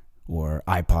car, or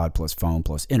iPod plus phone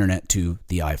plus internet to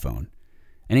the iPhone.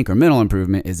 An incremental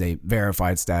improvement is a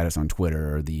verified status on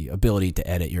Twitter or the ability to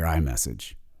edit your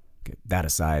iMessage. Okay, that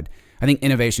aside, I think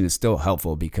innovation is still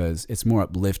helpful because it's more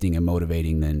uplifting and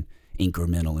motivating than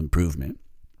incremental improvement.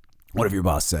 What if your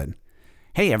boss said,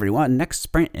 "Hey everyone, next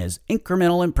sprint is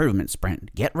incremental improvement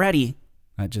sprint. Get ready."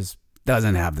 That just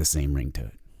doesn't have the same ring to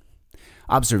it.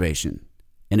 Observation: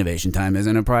 innovation time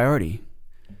isn't a priority.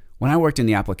 When I worked in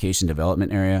the application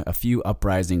development area, a few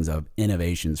uprisings of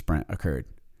innovation sprint occurred.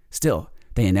 Still,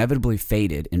 they inevitably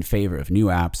faded in favor of new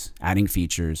apps, adding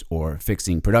features, or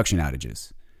fixing production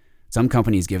outages. Some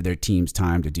companies give their teams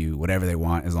time to do whatever they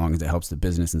want as long as it helps the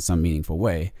business in some meaningful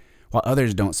way, while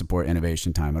others don't support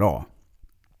innovation time at all.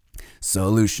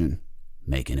 Solution: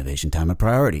 make innovation time a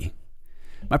priority.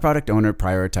 My product owner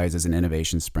prioritizes an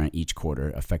innovation sprint each quarter,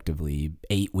 effectively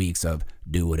 8 weeks of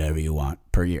do whatever you want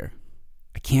per year.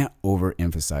 I can't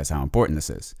overemphasize how important this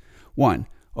is. 1,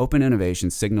 open innovation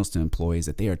signals to employees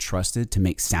that they are trusted to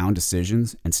make sound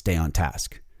decisions and stay on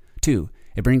task. 2,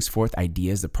 it brings forth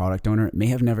ideas the product owner may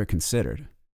have never considered.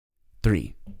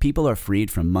 3, people are freed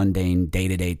from mundane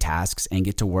day-to-day tasks and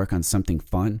get to work on something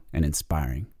fun and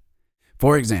inspiring.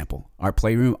 For example, our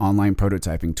Playroom online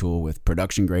prototyping tool with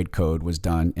production-grade code was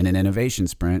done in an innovation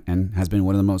sprint and has been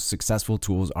one of the most successful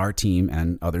tools our team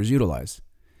and others utilize.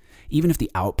 Even if the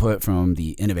output from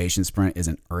the innovation sprint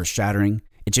isn't earth-shattering,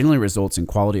 it generally results in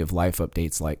quality of life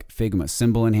updates like Figma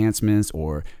symbol enhancements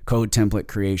or code template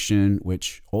creation,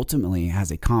 which ultimately has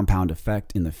a compound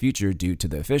effect in the future due to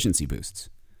the efficiency boosts.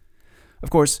 Of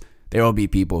course, there will be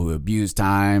people who abuse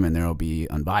time and there will be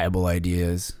unviable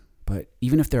ideas. But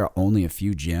even if there are only a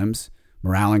few gems,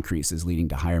 morale increases, leading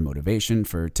to higher motivation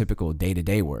for typical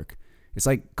day-to-day work. It's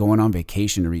like going on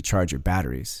vacation to recharge your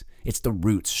batteries. It's the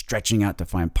roots stretching out to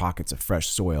find pockets of fresh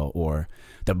soil, or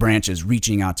the branches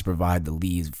reaching out to provide the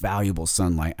leaves valuable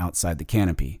sunlight outside the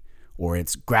canopy, or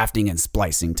it's grafting and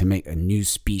splicing to make a new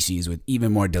species with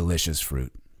even more delicious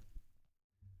fruit.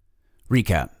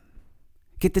 Recap: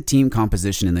 get the team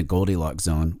composition in the Goldilocks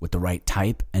zone with the right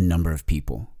type and number of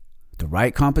people. The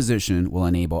right composition will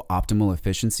enable optimal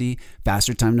efficiency,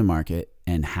 faster time to market,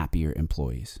 and happier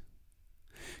employees.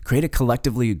 Create a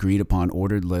collectively agreed upon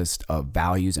ordered list of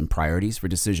values and priorities for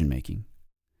decision making.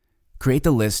 Create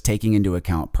the list taking into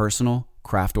account personal,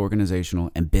 craft organizational,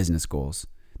 and business goals.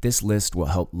 This list will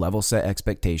help level set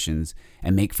expectations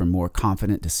and make for more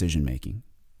confident decision making.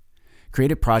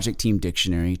 Create a project team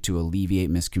dictionary to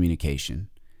alleviate miscommunication.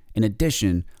 In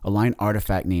addition, align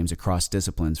artifact names across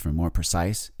disciplines for more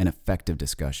precise and effective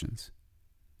discussions.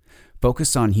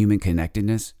 Focus on human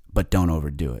connectedness, but don't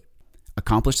overdo it.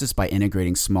 Accomplish this by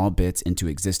integrating small bits into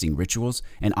existing rituals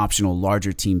and optional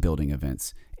larger team building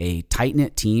events. A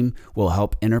tight-knit team will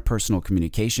help interpersonal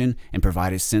communication and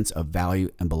provide a sense of value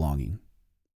and belonging.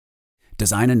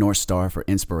 Design a North Star for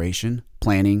inspiration,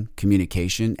 planning,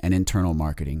 communication, and internal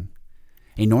marketing.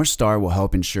 A North Star will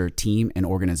help ensure team and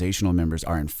organizational members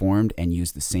are informed and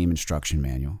use the same instruction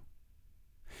manual.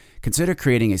 Consider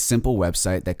creating a simple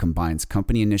website that combines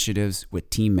company initiatives with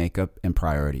team makeup and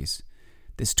priorities.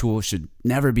 This tool should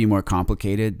never be more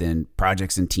complicated than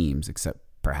projects and teams, except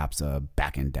perhaps a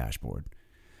back-end dashboard.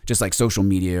 just like social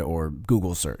media or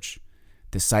Google search.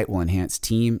 This site will enhance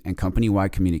team and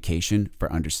company-wide communication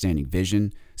for understanding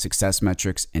vision, success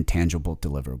metrics, and tangible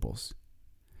deliverables.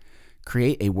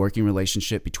 Create a working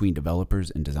relationship between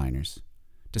developers and designers.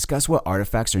 Discuss what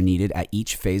artifacts are needed at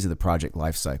each phase of the project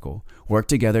lifecycle. Work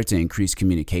together to increase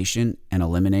communication and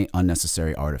eliminate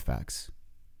unnecessary artifacts.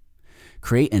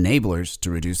 Create enablers to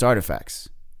reduce artifacts.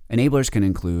 Enablers can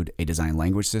include a design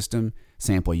language system,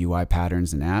 sample UI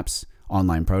patterns and apps,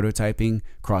 online prototyping,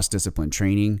 cross-discipline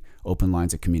training, open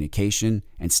lines of communication,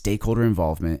 and stakeholder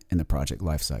involvement in the project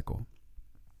lifecycle.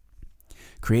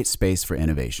 Create space for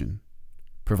innovation.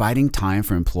 Providing time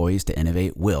for employees to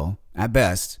innovate will, at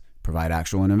best, provide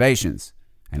actual innovations,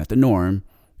 and at the norm,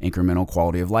 incremental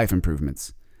quality of life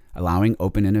improvements. Allowing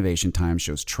open innovation time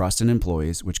shows trust in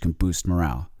employees, which can boost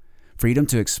morale. Freedom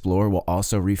to explore will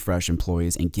also refresh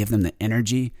employees and give them the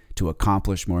energy to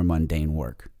accomplish more mundane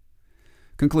work.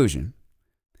 Conclusion.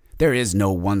 There is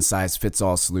no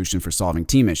one-size-fits-all solution for solving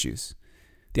team issues.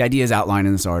 The ideas outlined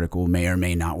in this article may or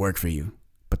may not work for you,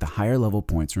 but the higher-level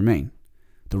points remain.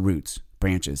 The roots,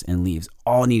 branches, and leaves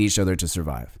all need each other to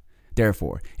survive.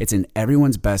 Therefore, it's in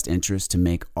everyone's best interest to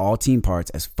make all team parts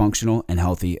as functional and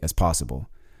healthy as possible,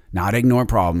 not ignore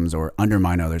problems or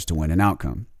undermine others to win an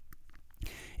outcome.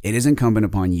 It is incumbent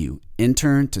upon you,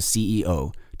 intern to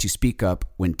CEO, to speak up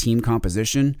when team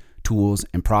composition, tools,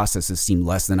 and processes seem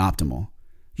less than optimal.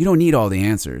 You don't need all the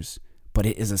answers, but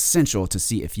it is essential to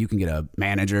see if you can get a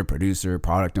manager, producer,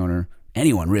 product owner,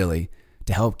 anyone really,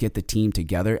 to help get the team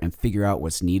together and figure out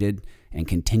what's needed and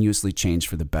continuously change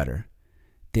for the better.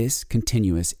 This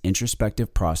continuous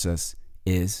introspective process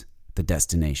is the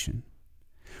destination.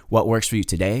 What works for you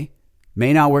today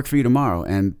may not work for you tomorrow,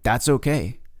 and that's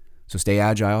okay. So stay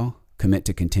agile, commit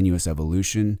to continuous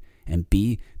evolution, and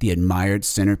be the admired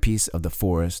centerpiece of the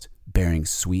forest, bearing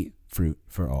sweet fruit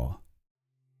for all.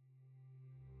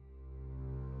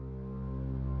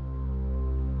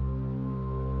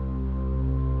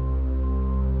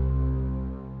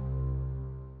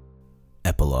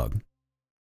 Epilogue.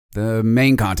 The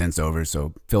main content's over,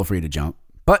 so feel free to jump,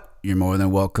 but you're more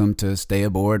than welcome to stay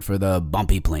aboard for the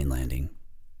bumpy plane landing.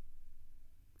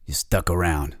 You stuck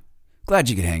around. Glad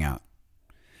you could hang out.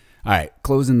 All right,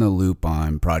 closing the loop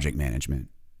on project management.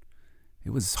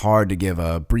 It was hard to give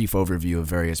a brief overview of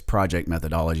various project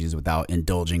methodologies without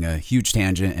indulging a huge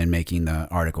tangent and making the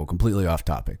article completely off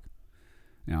topic.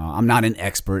 Now, I'm not an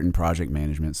expert in project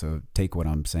management, so take what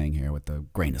I'm saying here with a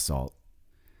grain of salt.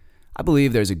 I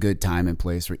believe there's a good time and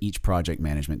place for each project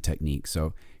management technique,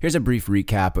 so here's a brief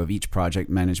recap of each project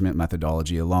management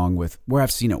methodology along with where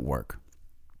I've seen it work.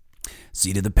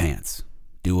 Seat of the pants.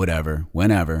 Do whatever,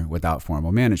 whenever, without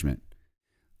formal management.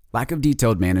 Lack of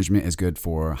detailed management is good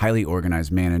for highly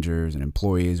organized managers and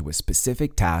employees with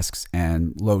specific tasks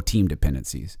and low team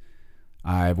dependencies.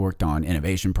 I've worked on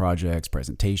innovation projects,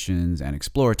 presentations, and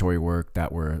exploratory work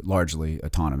that were largely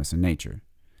autonomous in nature.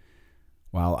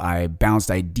 While I bounced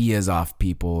ideas off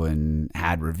people and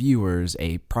had reviewers,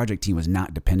 a project team was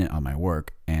not dependent on my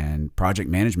work, and project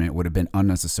management would have been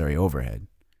unnecessary overhead.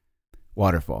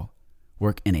 Waterfall.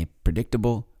 Work in a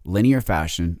predictable, linear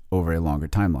fashion over a longer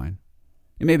timeline.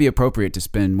 It may be appropriate to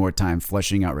spend more time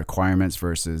fleshing out requirements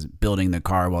versus building the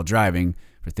car while driving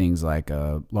for things like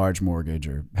a large mortgage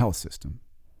or health system.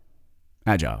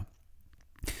 Agile.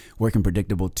 Work in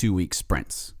predictable 2-week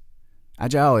sprints.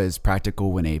 Agile is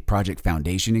practical when a project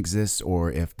foundation exists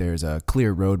or if there's a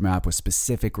clear roadmap with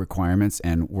specific requirements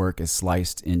and work is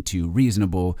sliced into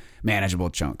reasonable, manageable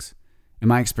chunks. In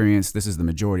my experience, this is the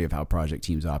majority of how project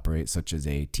teams operate, such as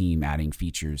a team adding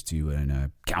features to an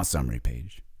account summary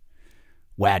page.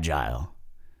 Wagile.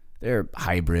 They're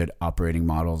hybrid operating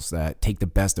models that take the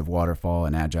best of waterfall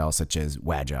and agile, such as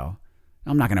Wagile.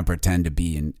 I'm not going to pretend to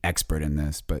be an expert in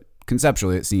this, but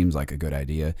conceptually it seems like a good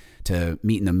idea to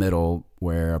meet in the middle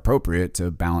where appropriate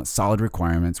to balance solid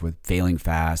requirements with failing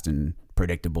fast and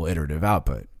predictable iterative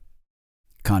output.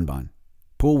 Kanban.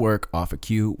 Pull work off a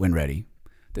queue when ready.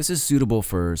 This is suitable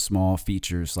for small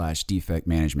feature/defect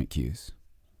management queues.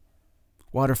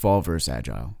 Waterfall versus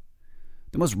agile.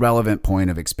 The most relevant point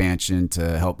of expansion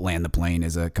to help land the plane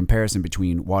is a comparison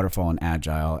between waterfall and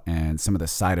agile and some of the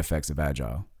side effects of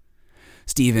agile.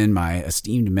 Steven, my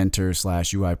esteemed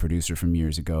mentor/UI producer from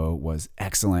years ago, was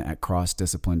excellent at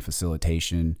cross-discipline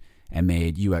facilitation and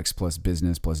made UX plus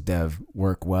business plus dev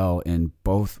work well in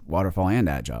both waterfall and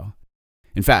agile.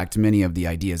 In fact, many of the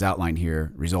ideas outlined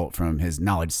here result from his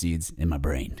knowledge seeds in my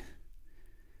brain.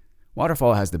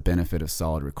 Waterfall has the benefit of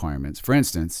solid requirements. For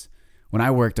instance, When I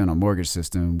worked on a mortgage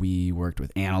system, we worked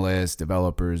with analysts,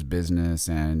 developers, business,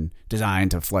 and design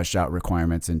to flesh out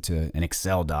requirements into an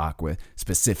Excel doc with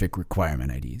specific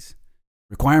requirement IDs.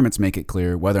 Requirements make it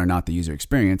clear whether or not the user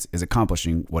experience is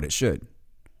accomplishing what it should.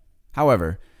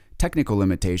 However, technical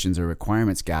limitations or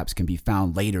requirements gaps can be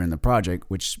found later in the project,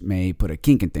 which may put a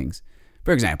kink in things.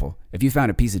 For example, if you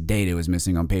found a piece of data was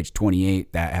missing on page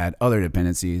 28 that had other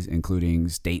dependencies, including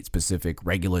state-specific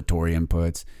regulatory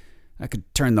inputs, that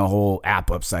could turn the whole app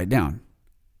upside down.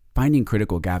 Finding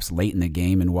critical gaps late in the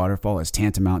game in Waterfall is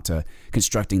tantamount to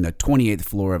constructing the 28th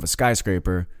floor of a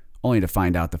skyscraper, only to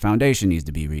find out the foundation needs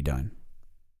to be redone.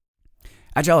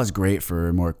 Agile is great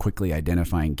for more quickly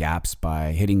identifying gaps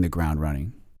by hitting the ground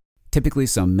running. Typically,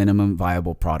 some minimum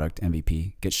viable product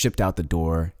MVP gets shipped out the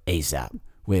door ASAP,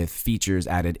 with features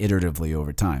added iteratively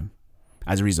over time.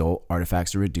 As a result,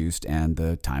 artifacts are reduced and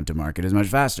the time to market is much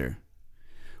faster.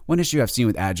 One issue I've seen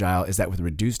with Agile is that with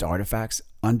reduced artifacts,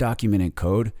 undocumented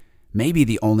code may be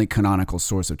the only canonical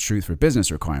source of truth for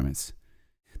business requirements.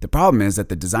 The problem is that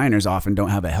the designers often don't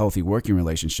have a healthy working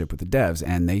relationship with the devs,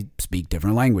 and they speak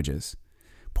different languages.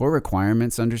 Poor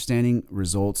requirements understanding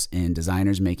results in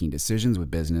designers making decisions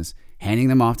with business, handing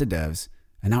them off to devs,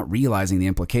 and not realizing the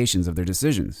implications of their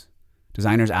decisions.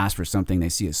 Designers ask for something they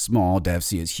see as small, devs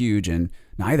see as huge, and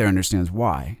neither understands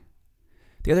why.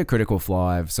 The other critical flaw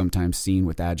I've sometimes seen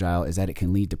with Agile is that it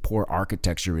can lead to poor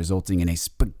architecture, resulting in a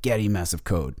spaghetti mess of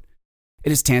code.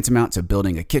 It is tantamount to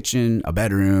building a kitchen, a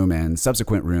bedroom, and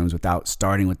subsequent rooms without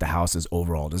starting with the house's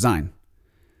overall design.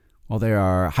 While there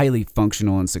are highly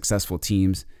functional and successful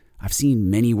teams, I've seen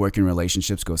many working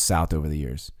relationships go south over the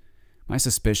years. My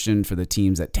suspicion for the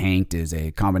teams that tanked is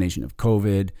a combination of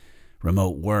COVID,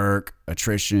 remote work,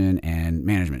 attrition, and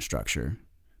management structure.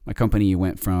 My company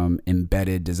went from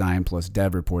embedded design plus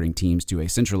dev reporting teams to a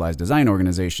centralized design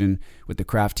organization with the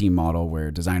craft team model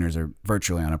where designers are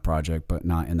virtually on a project but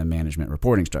not in the management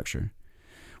reporting structure.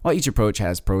 While each approach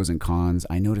has pros and cons,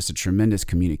 I noticed a tremendous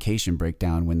communication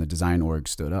breakdown when the design org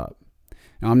stood up.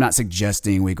 Now, I'm not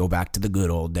suggesting we go back to the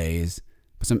good old days,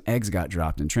 but some eggs got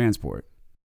dropped in transport.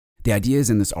 The ideas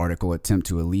in this article attempt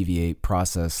to alleviate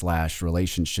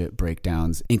process/relationship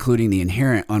breakdowns, including the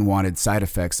inherent unwanted side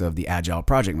effects of the Agile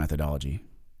project methodology.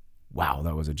 Wow,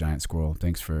 that was a giant squirrel.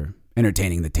 Thanks for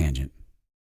entertaining the tangent.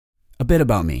 A bit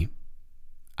about me.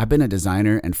 I've been a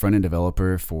designer and front-end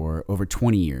developer for over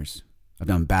 20 years. I've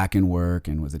done back-end work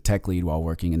and was a tech lead while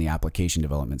working in the application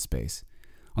development space.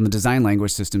 On the design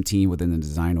language system team within the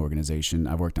design organization,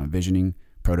 I've worked on visioning,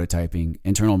 prototyping,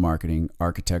 internal marketing,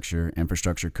 architecture,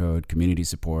 infrastructure code, community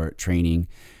support, training,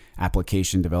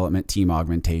 application development, team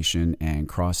augmentation, and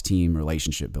cross-team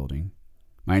relationship building.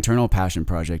 My internal passion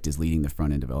project is leading the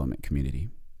front-end development community.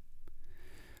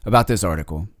 About this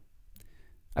article.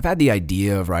 I've had the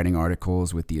idea of writing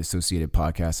articles with the associated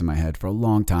podcasts in my head for a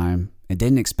long time and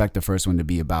didn't expect the first one to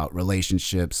be about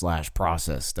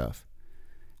relationship/process stuff.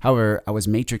 However, I was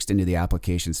matrixed into the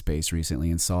application space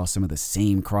recently and saw some of the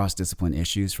same cross-discipline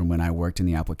issues from when I worked in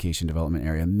the application development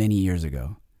area many years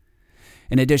ago.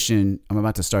 In addition, I'm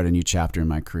about to start a new chapter in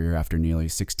my career after nearly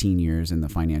 16 years in the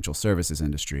financial services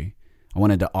industry. I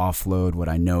wanted to offload what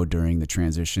I know during the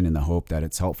transition in the hope that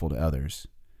it's helpful to others.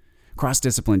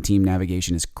 Cross-discipline team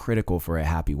navigation is critical for a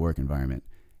happy work environment.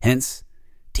 Hence,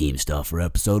 team stuff for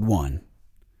episode 1.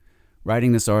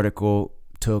 Writing this article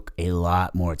took a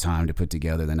lot more time to put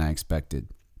together than I expected.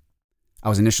 I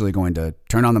was initially going to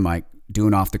turn on the mic, do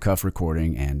an off-the-cuff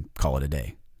recording, and call it a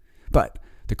day. But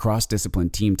the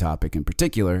cross-discipline team topic in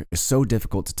particular is so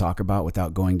difficult to talk about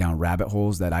without going down rabbit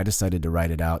holes that I decided to write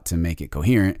it out to make it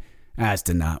coherent as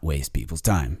to not waste people's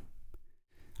time.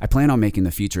 I plan on making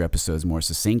the future episodes more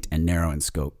succinct and narrow in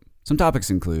scope. Some topics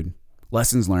include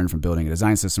lessons learned from building a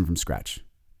design system from scratch,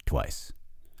 twice,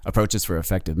 approaches for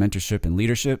effective mentorship and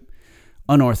leadership,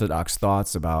 unorthodox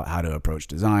thoughts about how to approach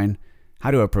design,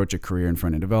 how to approach a career in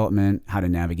front-end development, how to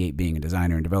navigate being a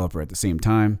designer and developer at the same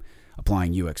time,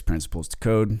 applying UX principles to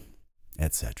code,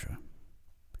 etc.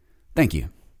 Thank you.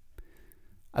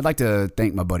 I'd like to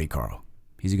thank my buddy Carl.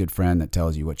 He's a good friend that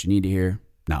tells you what you need to hear,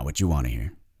 not what you want to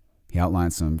hear. He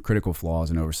outlines some critical flaws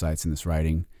and oversights in this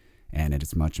writing, and it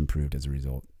is much improved as a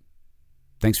result.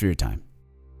 Thanks for your time.